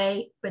lice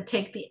away, but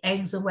take the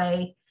eggs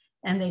away,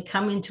 and they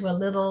come into a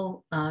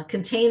little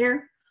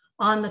container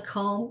on the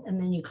comb, and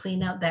then you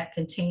clean out that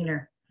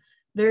container.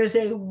 There's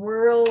a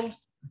world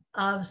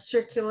of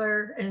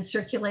circular and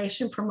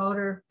circulation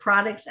promoter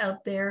products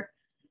out there,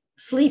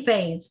 sleep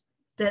aids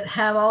that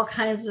have all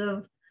kinds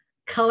of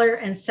color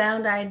and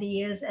sound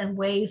ideas and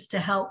ways to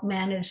help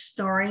manage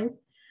snoring.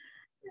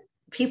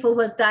 People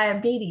with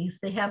diabetes,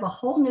 they have a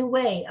whole new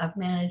way of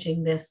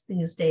managing this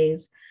these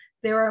days.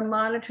 There are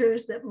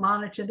monitors that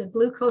monitor the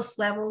glucose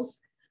levels,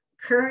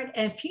 current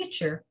and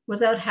future,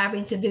 without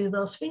having to do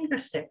those finger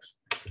sticks.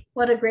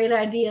 What a great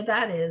idea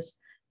that is.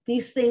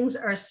 These things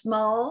are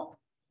small,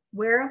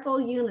 wearable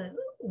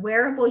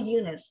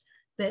units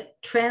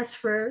that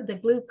transfer the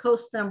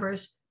glucose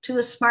numbers to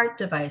a smart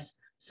device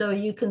so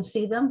you can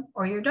see them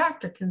or your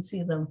doctor can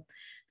see them.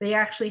 They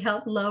actually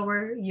help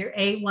lower your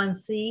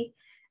A1C,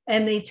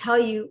 and they tell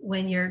you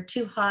when you're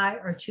too high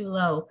or too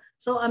low.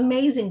 So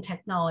amazing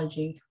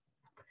technology.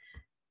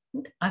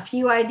 A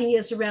few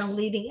ideas around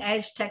leading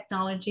edge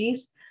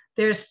technologies.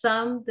 There's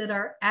some that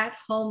are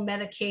at-home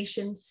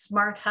medication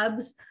smart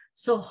hubs,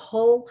 so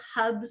whole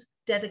hubs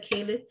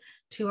dedicated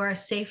to our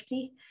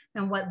safety.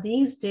 And what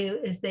these do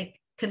is they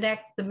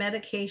connect the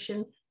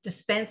medication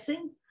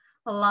dispensing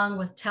along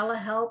with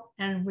telehealth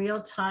and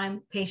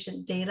real-time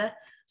patient data.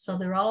 So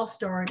they're all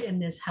stored in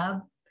this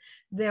hub.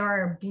 There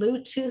are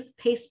Bluetooth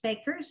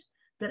pacemakers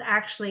that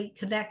actually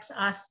connects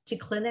us to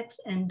clinics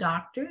and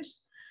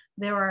doctors.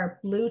 There are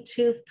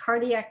Bluetooth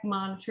cardiac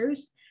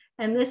monitors,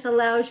 and this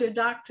allows your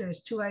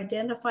doctors to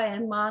identify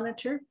and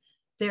monitor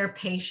their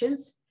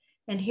patients.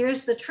 And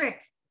here's the trick.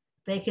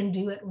 They can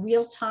do it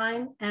real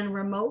time and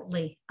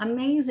remotely.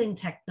 Amazing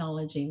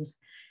technologies.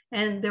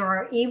 And there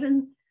are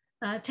even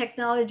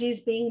technologies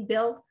being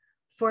built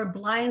for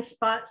blind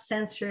spot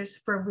sensors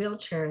for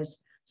wheelchairs.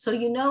 So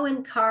you know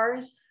in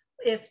cars,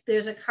 if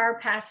there's a car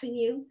passing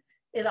you,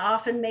 it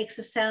often makes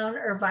a sound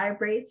or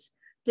vibrates.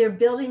 They're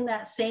building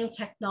that same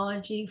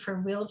technology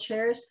for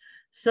wheelchairs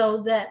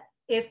so that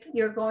if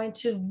you're going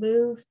to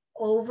move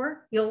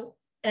over,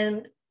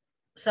 and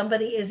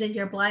somebody is in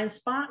your blind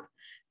spot,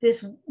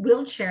 this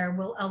wheelchair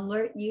will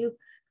alert you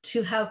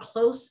to how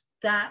close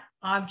that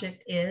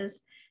object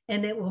is,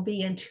 and it will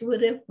be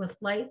intuitive with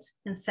lights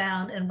and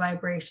sound and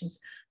vibrations.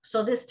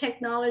 So this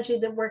technology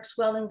that works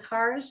well in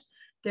cars,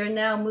 they're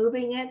now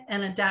moving it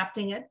and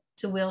adapting it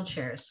to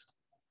wheelchairs.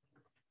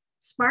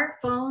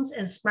 Smartphones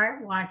and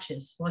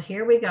smartwatches. Well,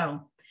 here we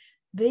go.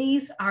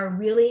 These are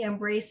really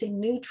embracing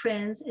new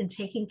trends in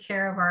taking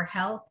care of our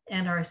health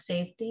and our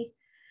safety.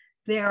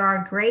 There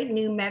are great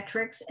new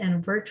metrics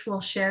and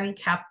virtual sharing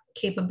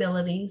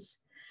capabilities,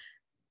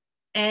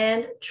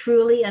 and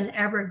truly an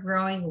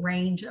ever-growing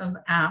range of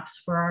apps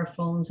for our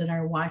phones and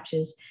our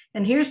watches.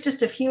 And here's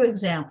just a few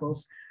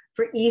examples.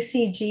 For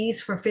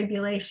ECGs, for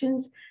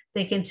fibrillations,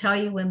 they can tell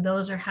you when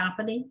those are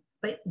happening,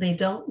 but they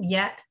don't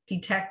yet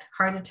detect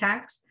heart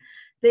attacks.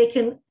 They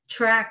can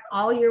track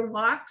all your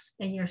walks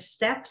and your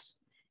steps,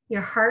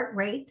 your heart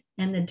rate,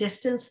 and the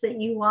distance that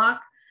you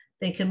walk.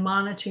 They can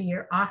monitor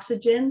your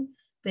oxygen.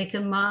 They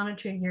can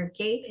monitor your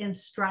gait and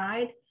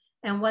stride.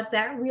 And what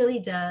that really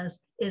does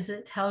is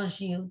it tells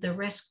you the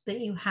risk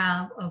that you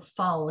have of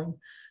falling.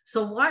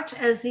 So watch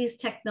as these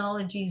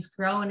technologies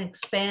grow and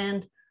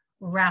expand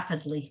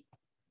rapidly.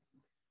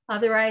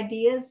 Other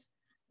ideas?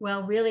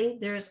 Well, really,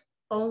 there's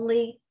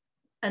only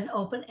an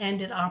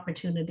open-ended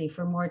opportunity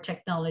for more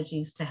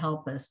technologies to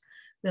help us.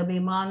 There'll be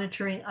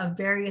monitoring of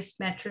various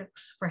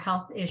metrics for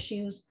health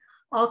issues,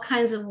 all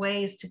kinds of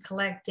ways to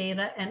collect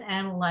data and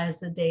analyze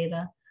the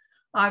data.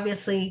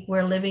 Obviously,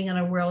 we're living in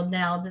a world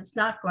now that's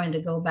not going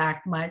to go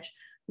back much,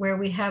 where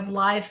we have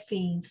live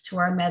feeds to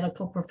our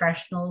medical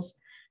professionals.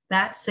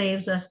 That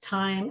saves us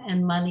time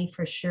and money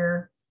for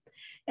sure.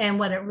 And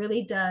what it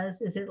really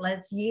does is it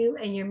lets you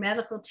and your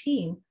medical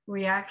team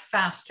react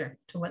faster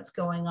to what's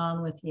going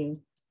on with you.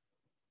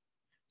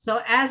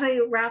 So as I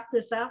wrap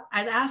this up,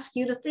 I'd ask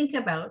you to think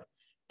about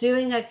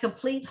doing a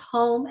complete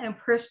home and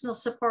personal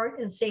support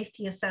and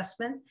safety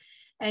assessment.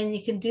 And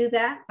you can do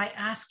that by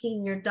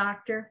asking your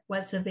doctor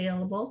what's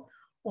available,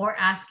 or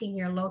asking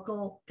your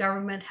local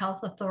government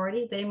health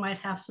authority. They might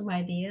have some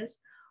ideas.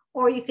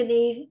 Or you can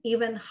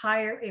even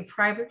hire a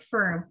private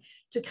firm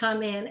to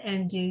come in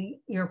and do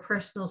your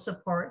personal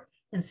support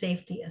and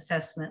safety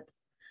assessment.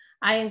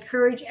 I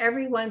encourage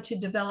everyone to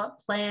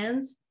develop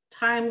plans,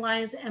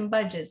 timelines, and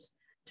budgets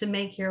to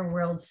make your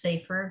world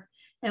safer,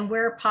 and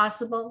where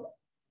possible,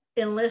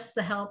 enlist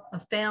the help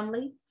of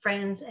family,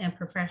 friends, and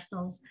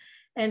professionals,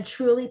 and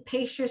truly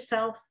pace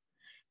yourself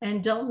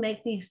and don't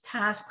make these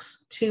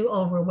tasks too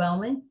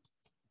overwhelming.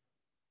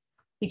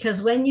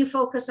 Because when you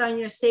focus on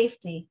your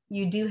safety,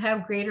 you do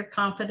have greater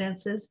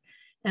confidences,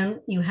 and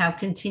you have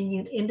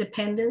continued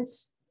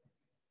independence,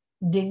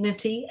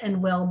 dignity,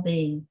 and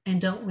well-being. And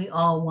don't we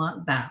all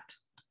want that?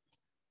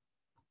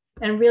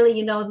 And really,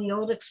 you know, the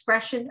old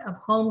expression of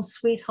home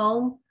sweet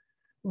home,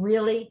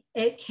 really,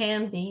 it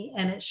can be,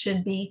 and it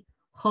should be,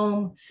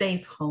 home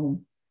safe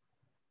home.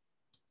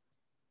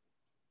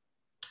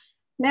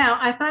 Now,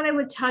 I thought I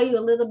would tell you a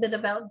little bit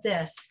about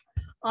this.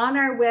 On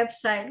our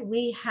website,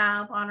 we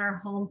have on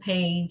our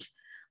homepage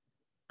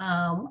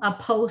a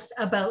post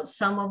about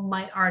some of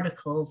my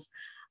articles.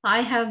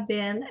 I have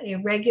been a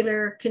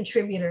regular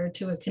contributor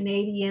to a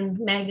Canadian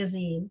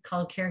magazine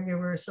called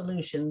Caregiver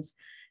Solutions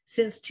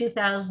since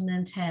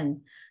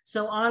 2010.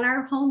 So on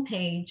our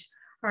homepage,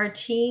 our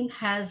team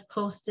has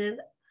posted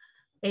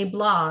a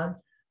blog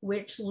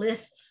which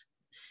lists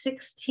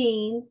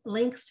 16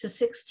 links to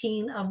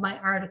 16 of my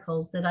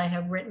articles that I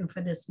have written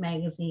for this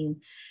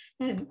magazine.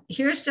 And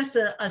here's just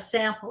a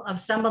sample of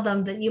some of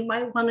them that you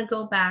might want to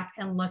go back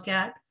and look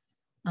at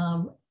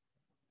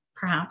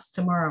perhaps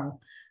tomorrow.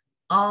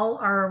 All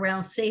are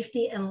around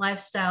safety and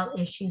lifestyle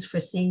issues for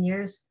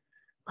seniors.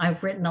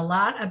 I've written a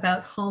lot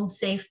about home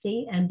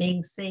safety and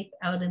being safe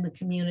out in the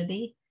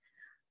community.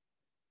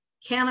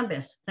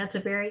 Cannabis, that's a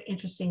very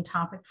interesting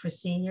topic for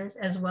seniors,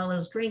 as well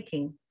as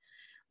drinking.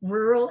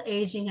 Rural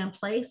aging in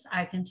place,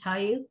 I can tell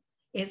you,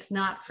 it's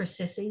not for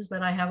sissies,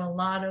 but I have a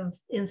lot of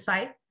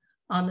insight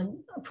on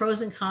the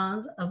pros and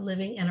cons of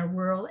living in a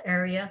rural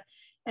area,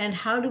 and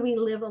how do we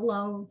live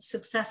alone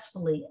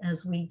successfully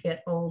as we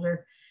get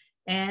older.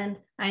 And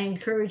I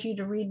encourage you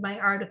to read my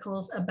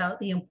articles about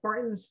the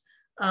importance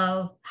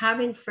of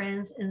having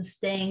friends and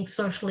staying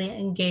socially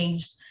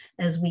engaged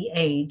as we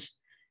age.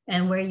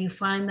 And where you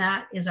find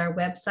that is our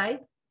website,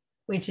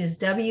 which is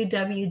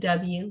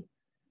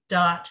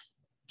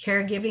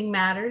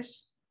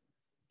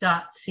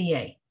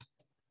www.caregivingmatters.ca.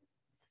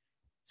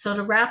 So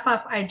to wrap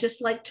up, I'd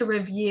just like to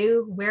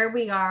review where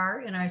we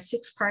are in our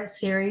 6-part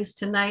series.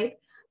 Tonight,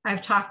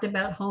 I've talked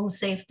about home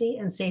safety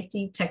and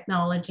safety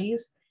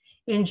technologies.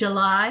 In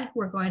July,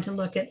 we're going to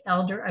look at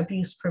elder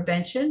abuse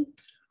prevention.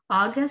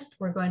 August,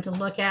 we're going to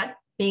look at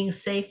being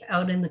safe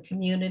out in the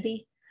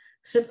community.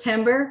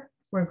 September,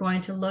 we're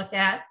going to look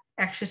at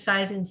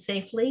exercising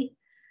safely.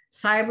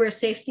 Cyber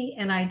safety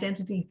and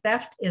identity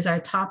theft is our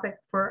topic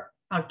for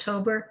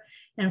October.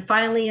 And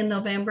finally, in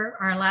November,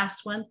 our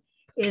last one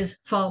is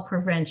fall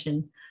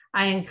prevention.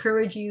 I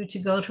encourage you to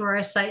go to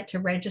our site to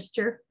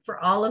register for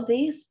all of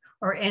these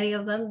or any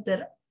of them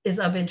that is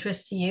of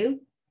interest to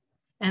you.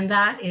 And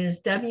that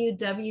is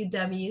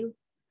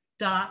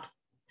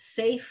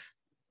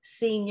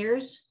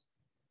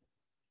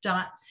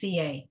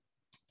www.safeseniors.ca.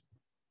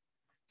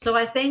 So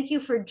I thank you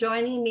for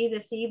joining me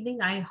this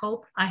evening. I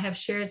hope I have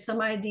shared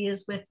some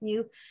ideas with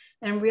you.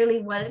 And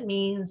really what it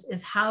means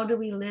is, how do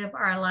we live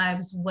our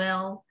lives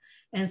well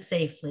and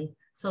safely?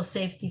 So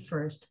safety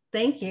first.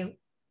 Thank you.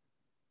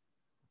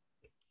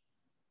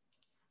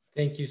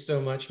 Thank you so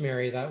much,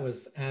 Mary. That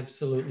was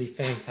absolutely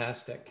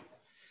fantastic.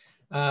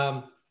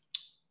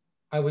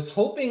 I was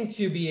hoping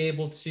to be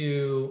able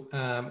to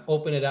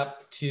open it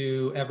up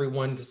to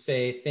everyone to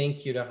say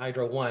thank you to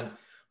Hydro One,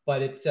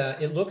 but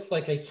it looks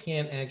like I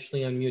can't actually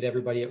unmute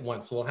everybody at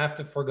once. So we'll have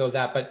to forego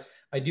that, but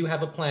I do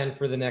have a plan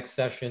for the next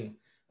session.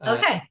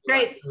 Okay,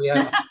 great. We have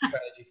a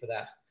strategy for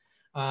that.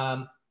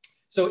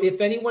 So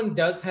if anyone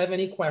does have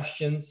any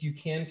questions, you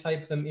can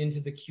type them into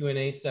the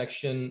Q&A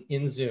section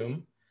in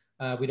Zoom.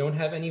 We don't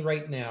have any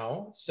right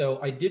now.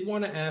 So I did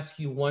want to ask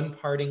you one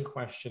parting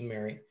question,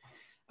 Mary.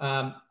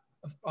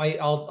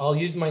 I'll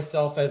use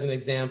myself as an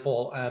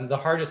example. The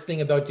hardest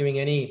thing about doing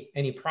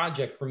any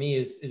project for me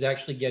is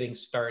actually getting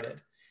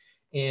started.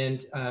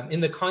 And in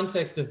the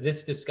context of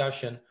this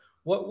discussion,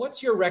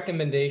 what's your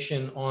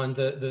recommendation on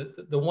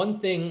the one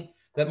thing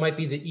that might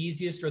be the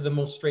easiest or the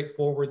most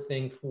straightforward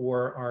thing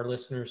for our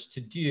listeners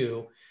to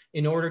do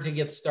in order to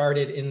get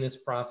started in this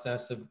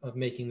process of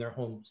making their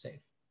home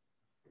safe?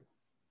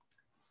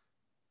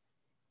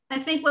 I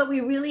think what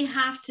we really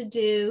have to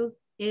do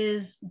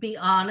is be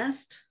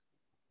honest,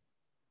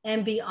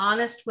 and be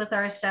honest with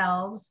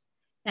ourselves,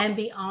 and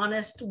be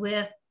honest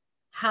with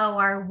how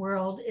our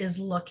world is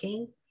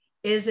looking.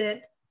 Is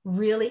it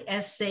really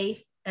as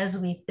safe as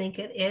we think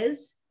it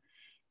is?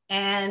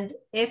 And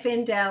if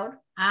in doubt,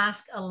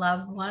 ask a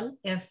loved one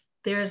if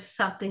there's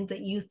something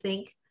that you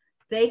think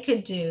they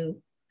could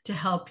do to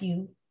help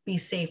you be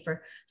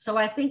safer. So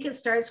I think it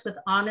starts with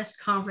honest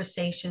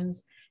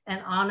conversations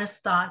and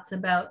honest thoughts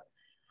about,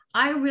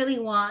 I really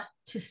want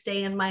to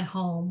stay in my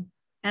home,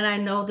 and I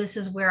know this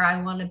is where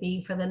I want to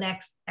be for the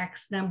next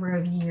X number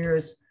of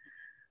years.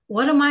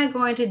 What am I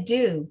going to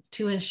do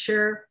to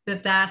ensure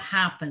that that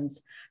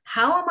happens?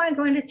 How am I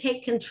going to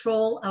take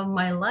control of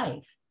my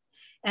life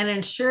and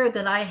ensure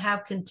that I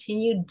have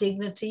continued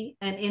dignity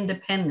and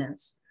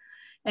independence?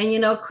 And you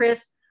know,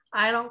 Chris,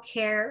 I don't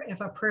care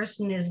if a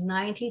person is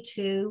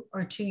 92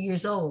 or 2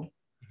 years old.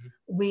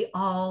 We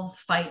all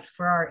fight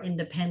for our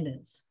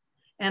independence.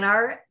 And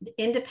our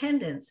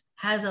independence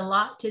has a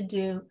lot to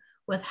do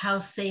with how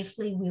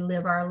safely we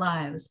live our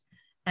lives.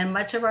 And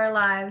much of our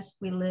lives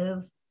we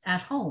live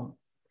at home.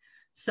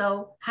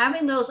 So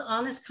having those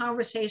honest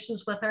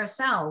conversations with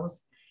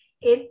ourselves,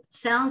 it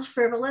sounds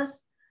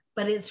frivolous,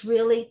 but it's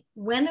really,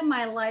 when in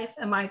my life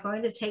am I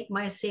going to take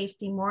my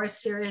safety more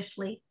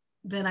seriously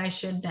than I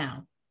should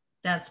now?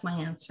 That's my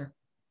answer.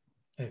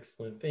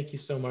 Excellent. Thank you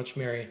so much,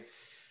 Mary.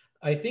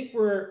 I think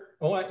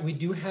we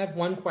do have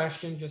one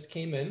question just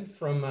came in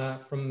from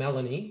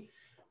Melanie.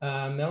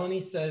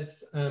 Melanie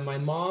says, my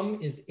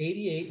mom is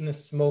 88 and a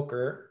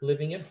smoker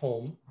living at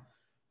home.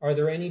 Are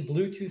there any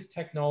Bluetooth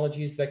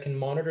technologies that can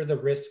monitor the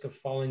risk of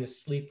falling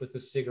asleep with a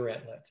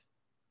cigarette lit?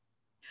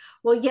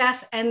 Well,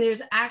 yes, and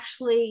there's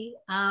actually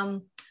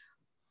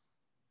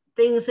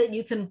things that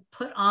you can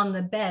put on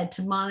the bed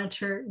to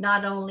monitor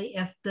not only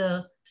if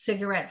the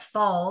cigarette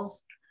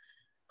falls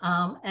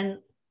and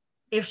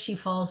if she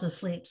falls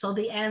asleep. So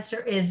the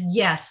answer is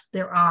yes,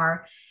 there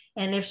are.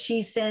 And if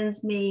she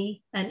sends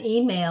me an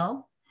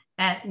email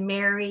at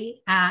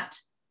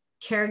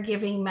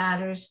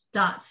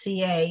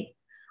mary@caregivingmatters.ca,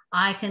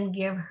 I can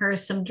give her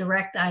some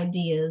direct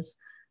ideas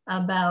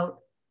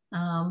about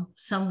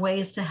some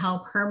ways to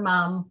help her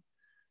mom,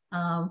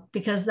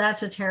 because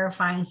that's a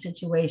terrifying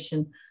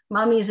situation.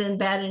 Mommy's in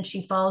bed and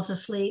she falls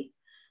asleep.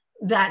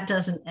 That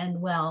doesn't end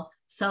well.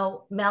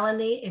 So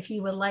Melanie, if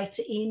you would like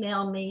to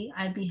email me,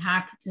 I'd be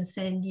happy to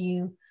send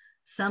you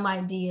some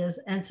ideas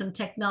and some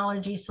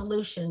technology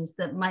solutions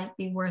that might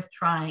be worth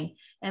trying.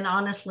 And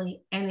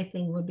honestly,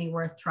 anything would be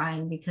worth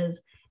trying,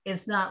 because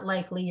it's not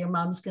likely your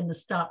mom's going to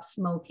stop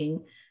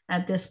smoking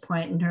at this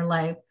point in her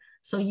life.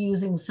 So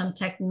using some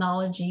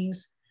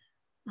technologies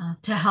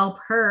to help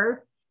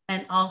her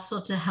and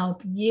also to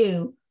help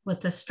you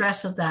with the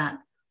stress of that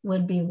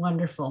would be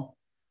wonderful.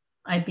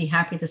 I'd be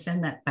happy to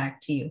send that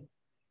back to you.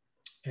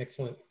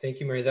 Excellent. Thank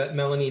you, Mary.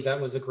 Melanie, that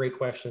was a great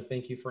question.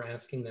 Thank you for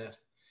asking that.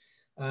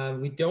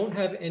 We don't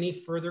have any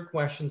further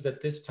questions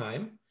at this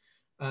time,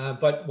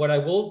 but what I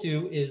will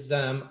do is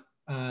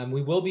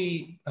we will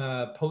be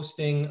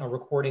posting a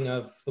recording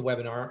of the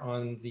webinar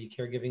on the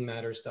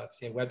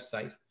caregivingmatters.ca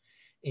website.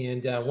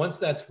 And once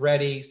that's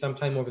ready,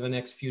 sometime over the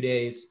next few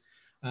days,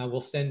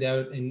 we'll send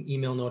out an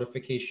email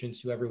notification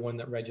to everyone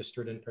that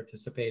registered and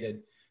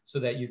participated so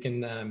that you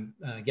can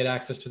get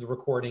access to the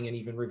recording and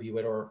even review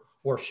it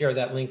or share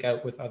that link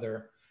out with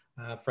other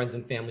friends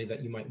and family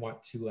that you might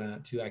want to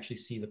actually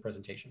see the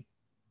presentation.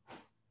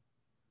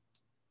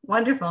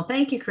 Wonderful.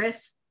 Thank you,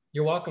 Chris.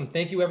 You're welcome.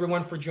 Thank you,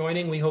 everyone, for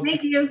joining. We hope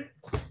Thank you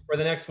for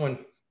the next one.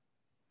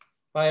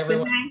 Bye,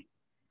 everyone. Good night.